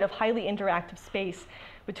site of highly interactive space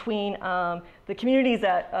between the communities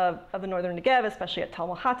of the northern Negev, especially at Tel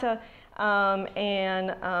Mahata,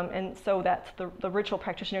 and so that the ritual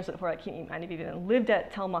practitioners at Foraging Keep might have even lived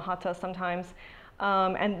at Tel Mahata sometimes,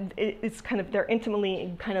 and it's kind of, they're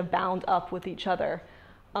intimately kind of bound up with each other.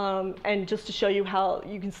 And just to show you how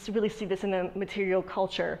you can really see this in the material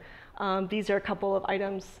culture, these are a couple of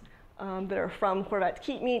items that are from Foraging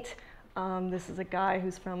Keep meat. This is a guy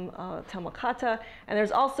who's from Tel Mahata, and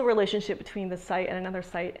there's also a relationship between the site and another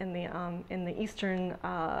site in the eastern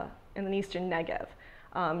Negev,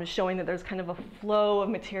 showing that there's kind of a flow of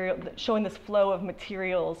material, showing this flow of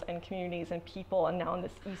materials and communities and people, and now in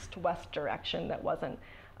this east-west direction that wasn't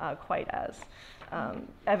quite as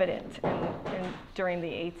evident during the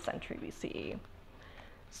 8th century BCE.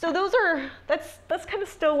 So that's kind of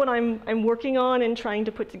still what I'm working on and trying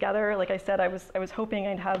to put together. Like I said, I was hoping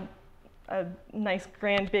I'd have a nice,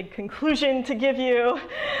 grand, big conclusion to give you,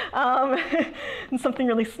 and something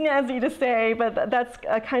really snazzy to say, but that's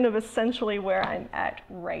kind of essentially where I'm at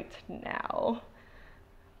right now.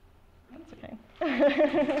 That's okay.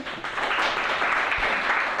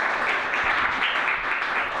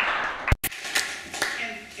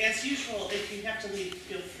 As usual, if you have to leave,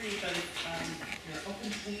 feel free, but you're open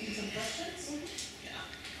to taking some questions. Yeah.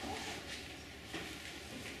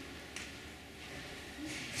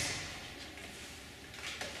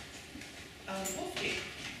 Okay.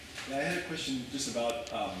 Yeah, I had a question just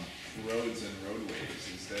about roads and roadways.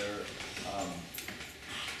 Is there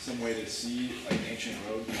some way to see like ancient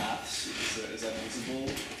road paths? Is that visible?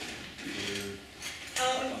 Either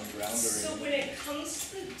on the ground or so when it comes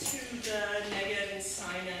to the Negev and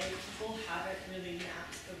Sinai, people haven't really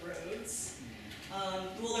mapped the roads.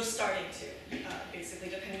 Well, they're starting to, basically,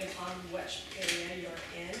 depending upon which area you're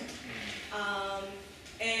in.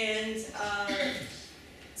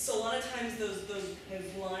 So a lot of times those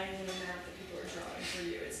lines on the map that people are drawing for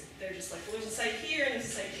you, they're just like, well, there's a site here and there's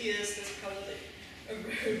a site here, so there's probably a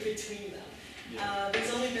road between them. Yeah. There's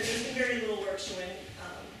been very little work showing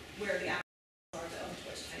where the are though,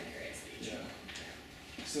 which time periods each. Yeah.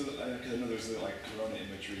 So, because I know there's like corona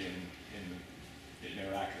imagery in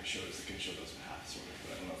Iraq that can show those paths, sort of,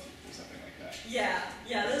 but I don't know if there's something like that. Yeah,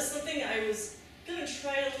 that's something I was gonna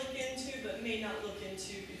try to look into, but may not look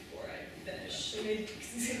into before I finish. I may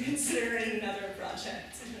consider it another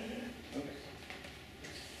project. Okay.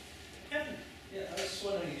 Kevin? Yeah, I was just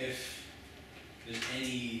wondering if there's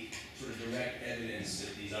any sort of direct evidence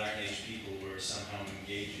that these Iron Age people were somehow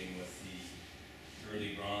engaging with the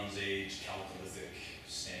early Bronze Age Chalcolithic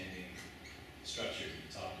standing structure you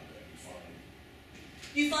talked about before.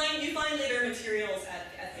 You find later materials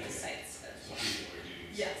at these sites. So people were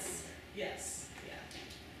doing Yes, yeah.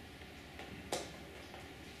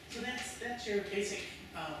 So that's your basic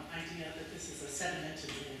idea that this is a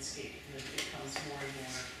sedimented landscape, and it becomes more and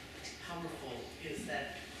more powerful, is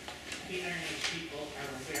that the Iron Age people are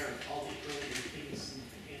aware of all the earlier things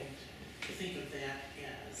and to think of that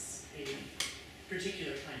as a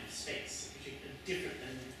particular kind of space, different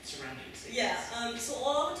than surrounding spaces. Yeah, so a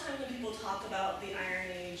lot of the time when people talk about the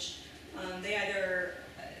Iron Age,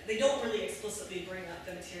 they don't really explicitly bring up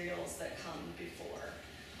the materials that come before.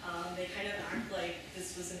 They kind of act like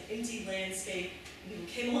this was an empty landscape, people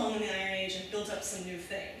came along in the Iron Age and built up some new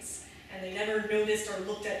things, and they never noticed or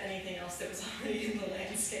looked at anything else that was already in the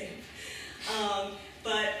landscape.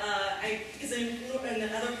 Because in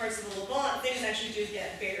the other parts of the Levant, things actually do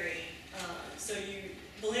get buried.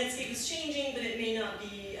 The landscape is changing, but it may not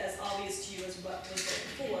be as obvious to you as what was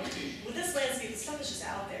there before. With this landscape, the stuff is just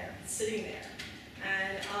out there, it's sitting there.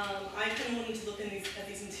 And I kind of wanted to look at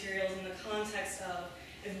these materials in the context of,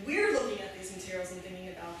 if we're looking at these materials and thinking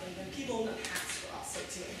about them, then people in the past were also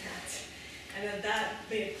doing that. And that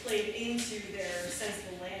may have played into their sense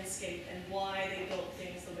of the landscape and why they built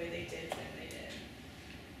things the way they did when they did.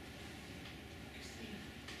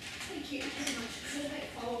 Thank you very much. Could I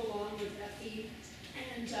follow along with that theme?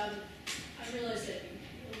 And I realize that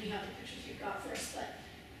you only have the pictures you've got for us, but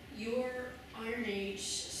your Iron Age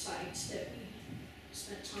site that we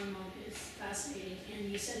spent time on is fascinating,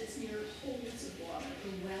 and you said it's near holes of water,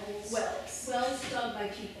 or wells. Wells dug by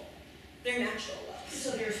people. They're natural wells.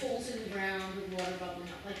 So there's holes in the ground with water bubbling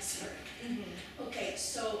up like spring. Mm-hmm. Okay,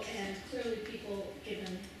 so, and clearly people,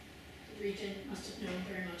 given the region, must have known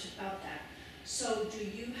very much about that. So do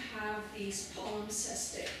you have these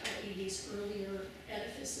palimpsestic, i.e. these earlier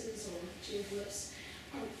edifices or geoglyphs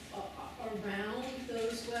around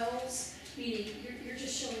those wells? Meaning, you're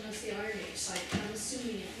just showing us the Iron Age site. I'm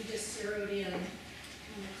assuming if we just zeroed in on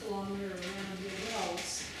a kilometer around your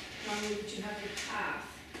wells, not only would you have your path,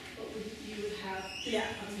 but you would have, Yeah.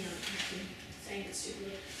 I'm saying it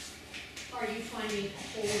stupidly, are you finding a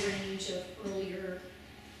whole range of earlier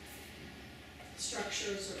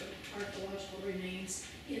structures or archaeological remains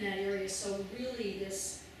in that area? So really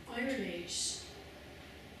this Iron Age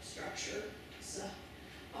structure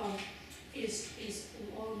is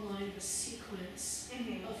along the line of a sequence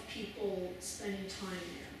of people spending time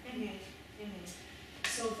there.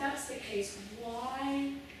 So if that's the case,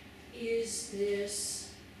 why is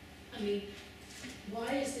this,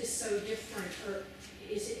 why is this so different? Or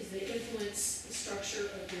is the influence, the structure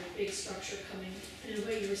of your big structure coming, in a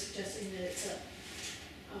way you were suggesting that it's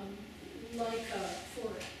like a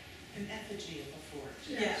fort? An effigy of a fort.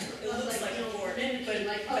 Yeah, it looks like a fort, mimicking,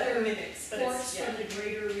 but other mimics, but forts it's, yeah. from the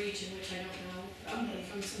greater region, which I don't know, but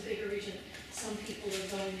from some bigger region. Some people are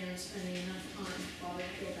going there and spending enough time while they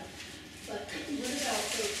feel that. But what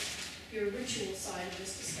about your ritual side of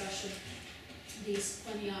this discussion? These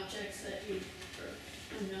funny objects that you, or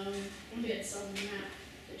unknown bits on the map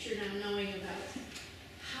that you're now knowing about.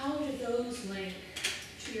 How do those link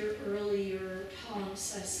to your earlier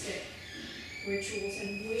palimpsestic rituals,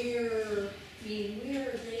 and where are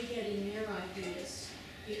they getting their ideas?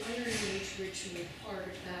 The Iron Age ritual part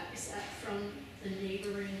of that, is that from the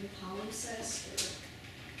neighboring palimpsest, or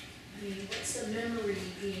what's the memory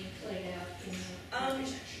being played out in the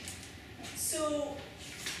architecture? So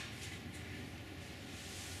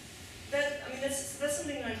that's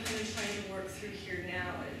something that I'm kind of trying to work through here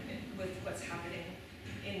now with what's happening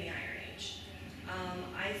in the Iron Age.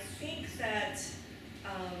 I think that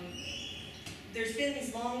there's been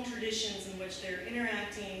these long traditions in which they're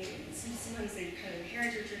interacting. Sometimes they kind of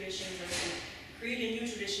inherit your traditions, or they create new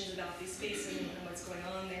traditions about these spaces and what's going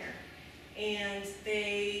on there. And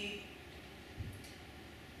they,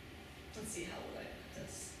 let's see, how would I put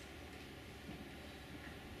this?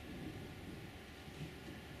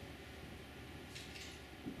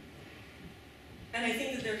 And I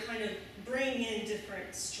think that they're kind of bringing in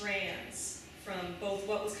different strands from both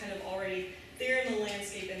what was kind of already there in the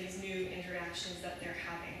landscape and these new interactions that they're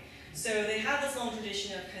having. So they have this long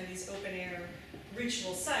tradition of kind of these open air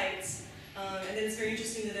ritual sites, and then it's very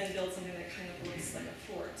interesting to then build something that kind of looks like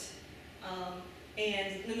a fort.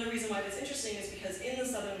 And then the reason why that's interesting is because in the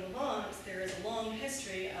southern Levant, there is a long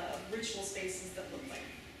history of ritual spaces that look like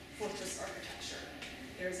fortress architecture.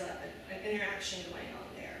 There's an interaction going on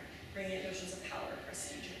there, bringing in notions of power,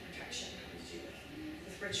 prestige, and protection having to do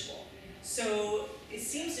with ritual. So it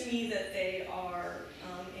seems to me that they are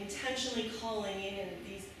intentionally calling in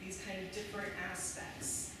these kind of different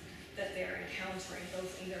aspects that they're encountering,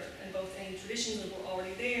 both in traditions that were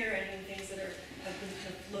already there and in things that have been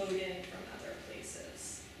kind of flowed in from other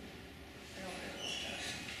places. I don't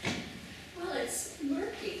know. Well, it's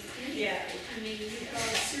murky. Yeah. You've got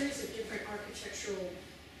a series of different architectural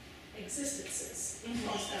existences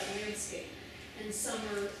across that landscape, and some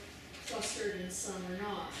are clustered and some are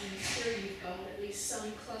not. And here you've got at least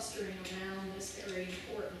some clustering around this very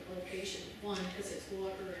important location. One, because it's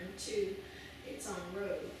water, and two, it's on a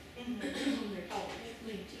road. They're probably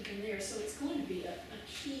linked even there, so it's going to be a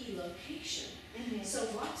key location. So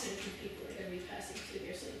lots of different people are going to be passing through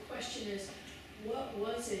there. So the question is, what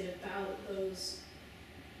was it about those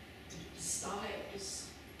styles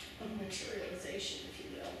of materialization, if you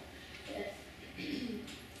will, that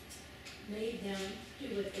made them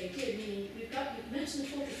do what they did? Meaning, you mentioned the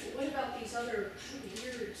fortress, but what about these other kind of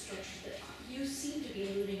weird structures that you seem to be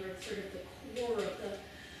alluding are sort of the core of the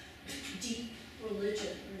deep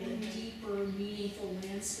religion, or the deeper, meaningful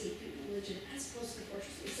landscaping religion, as opposed to the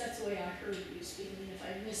fortress? At least that's the way I heard you speaking. And if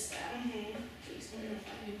I missed that, please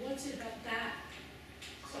clarify. What's it about that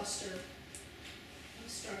cluster of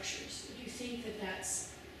structures? Do you think that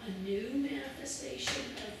that's a new manifestation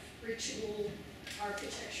of ritual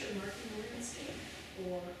architecture marking the landscape,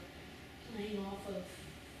 or playing off of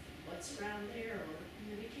what's around there, or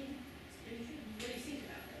mimicking anything? What do you think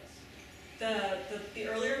about those? The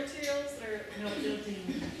earlier materials that are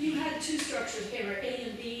You had two structures, okay, right? A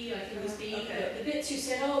and B, I think it was B. Okay. The bits you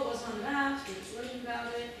said, oh, it wasn't on the maps, we were learning about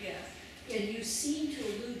it. yeah. And you seem to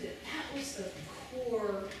allude that that was the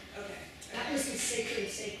core, Okay. that was the sacred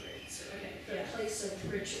of sacreds, right? The Yeah. place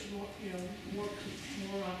of ritual, more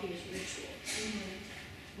obvious ritual,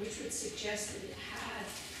 which would suggest that it had,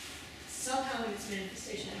 somehow in its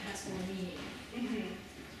manifestation, it has more meaning,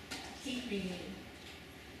 deep meaning.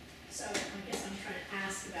 So I guess I'm trying to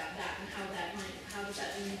ask about that and how does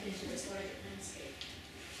that link into this larger landscape?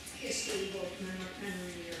 History, both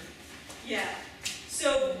memory, or Yeah.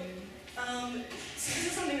 So, so this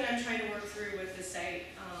is something that I'm trying to work through with the site.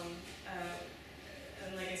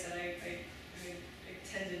 And like I said, I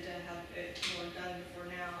tended to have it more done before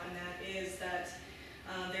now, and that is that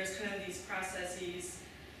there's kind of these processes.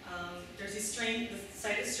 There's these the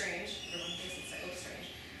site is strange. Everyone thinks the site looks strange,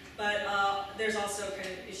 but there's also kind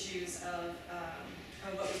of issues of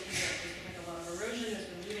what was coming up. There's been like a lot of erosion. There's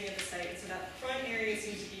been looting at the site, and so that front area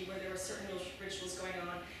seems to be where there were certain rituals going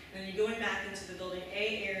on. And then you're going back into the building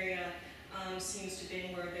A area seems to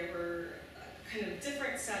be where there were kind of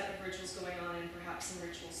different set of rituals going on, and perhaps some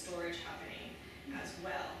ritual storage happening as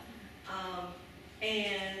well.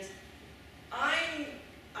 And I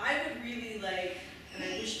would really like, and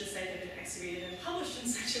I wish the site had been excavated and published in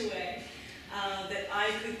such a way that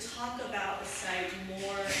I could talk about the site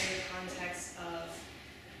more in the context of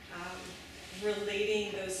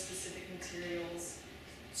relating those specific materials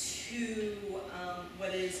to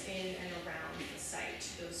what is in and around the site,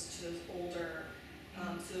 to those older,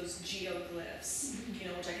 to those geoglyphs, you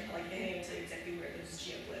know, which I can't even tell you exactly where those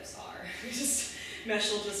geoglyphs are.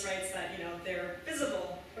 Meshel just writes that, you know, they're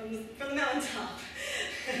visible from the mountaintop.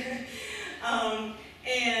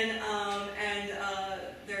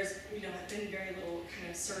 There's, you know, been very little kind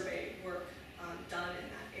of survey work done in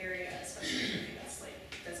that area, especially anything that's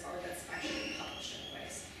actually published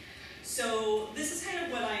anyways. So this is kind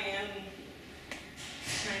of what I am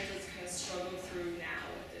trying to kind of struggle through now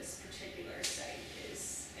with this particular site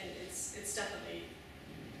and it's definitely,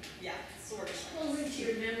 yeah, sort of. Well, into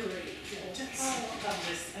your memory. To follow up on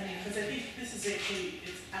this, I mean, because I think this is actually,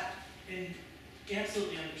 it's in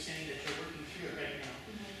absolutely understanding that you're working through it right now.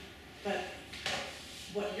 But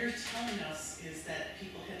what you're telling us is that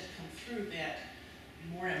people had to come through that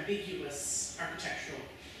more ambiguous architectural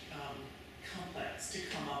complex to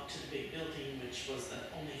come up to the big building, which was the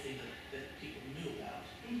only thing that people knew about.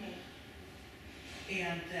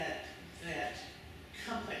 And that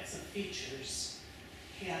complex of features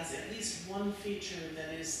has at least one feature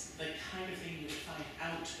that is the kind of thing you would find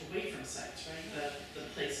out away from sites, right? The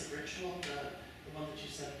place of ritual, the one that you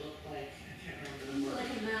said looked like, I can't remember the word.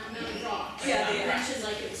 Like a mountain rock. Yeah, You mentioned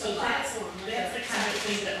like it was a platform. That's the kind of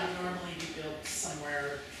thing that would normally be built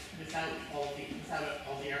somewhere without all the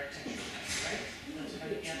architectural types, right? That's what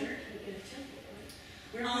I gathered.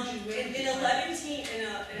 Where would you in a Levantine, in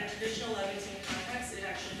a traditional Levantine context, it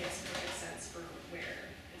actually makes perfect sense for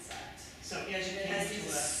where it's at. So as you It came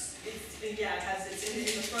has to it's in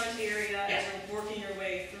the front area as you're working your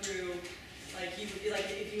way through. Like if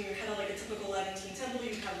you had like a typical Levantine temple,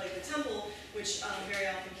 you have like the temple, which very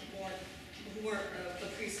often people who weren't the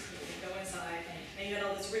priests would go inside, and you had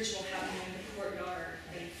all this ritual happening in the courtyard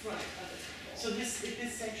in front of the temple. So this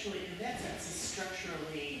actually, in that sense, is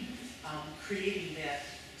structurally creating that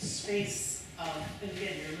space of, and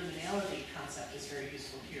again, your liminality concept is very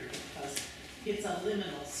useful here because it's a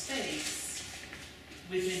liminal space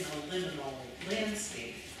within a liminal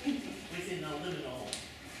landscape, within a liminal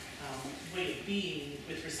way of being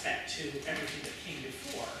with respect to everything that came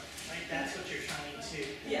before, right? That's what you're trying to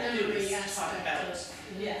do is talk about.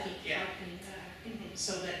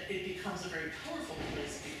 So that it becomes a very powerful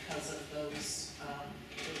place because of those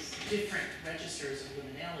different registers of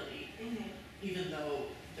liminality, even though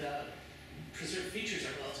the preserved features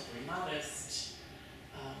are relatively modest.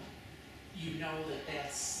 You know that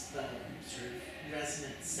that's the sort of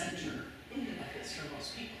resonant center of this for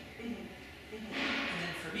most people. And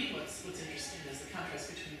then for me, what's interesting is the contrast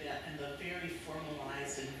between that and the very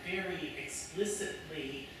formalized and very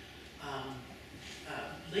explicitly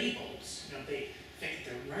labeled. You know, in fact,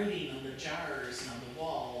 they're writing on the jars and on the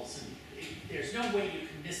walls, and there's no way you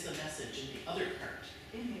can miss the message in the other part.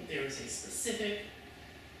 There is a specific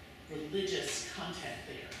religious content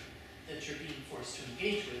there that you're being forced to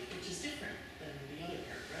engage with, which is different than the other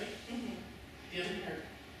part, right? The other part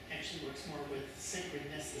actually works more with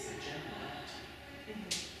sacredness as a general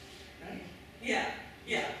element, right?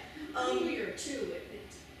 Yeah. Earlier too,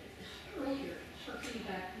 earlier, harkening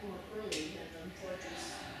back more early than the fortress,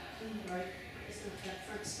 right? It's not that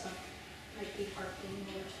front stuff might be harkening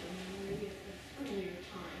more to the memory of the earlier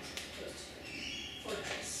times as opposed to the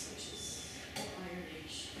fortress, which is Iron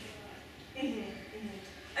Age.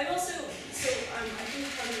 I've also, I think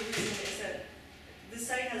part of the reason is that the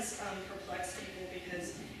site has perplexed people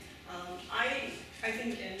because I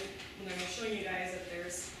think when I'm showing you guys that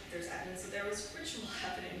there's evidence that there was ritual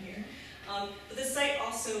happening here. But the site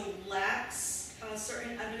also lacks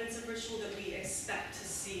certain evidence of ritual that we expect to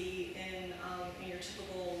see in your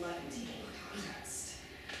typical Levantine context.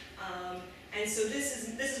 And so this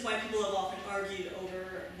is why people have often argued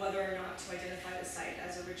over whether or not to identify the site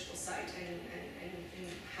as a ritual site and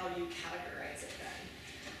how you categorize it then.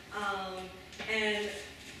 And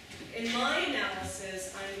in my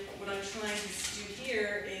analysis, what I'm trying to do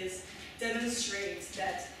here is demonstrates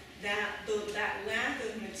that lack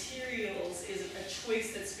of materials is a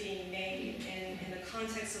choice that's being made in the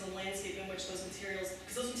context of the landscape in which those materials,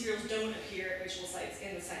 because those materials don't appear at ritual sites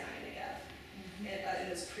in the Sinai Negev in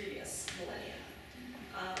this previous millennia.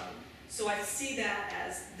 So I see that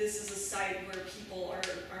as this is a site where people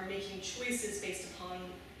are making choices based upon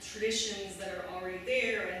traditions that are already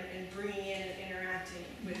there and bringing in and interacting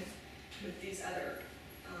with these other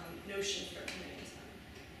notions that are coming into them.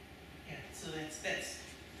 Yeah, so that's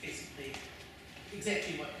basically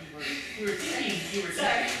exactly what we were thinking you were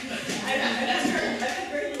saying. I've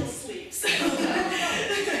had very little sleep, so.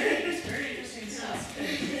 It's very interesting stuff.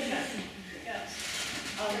 Yeah.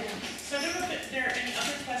 So I don't know if there are any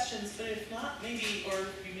other questions, but if not, maybe,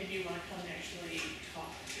 or you maybe want to come and actually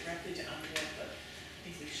talk directly to Andrea, but I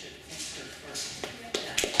think we should thank her first.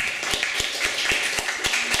 Yeah.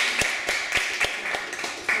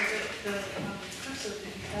 So the concept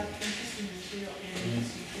that you have interesting material and you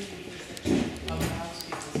see is that allows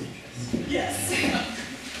people's interest. Yes.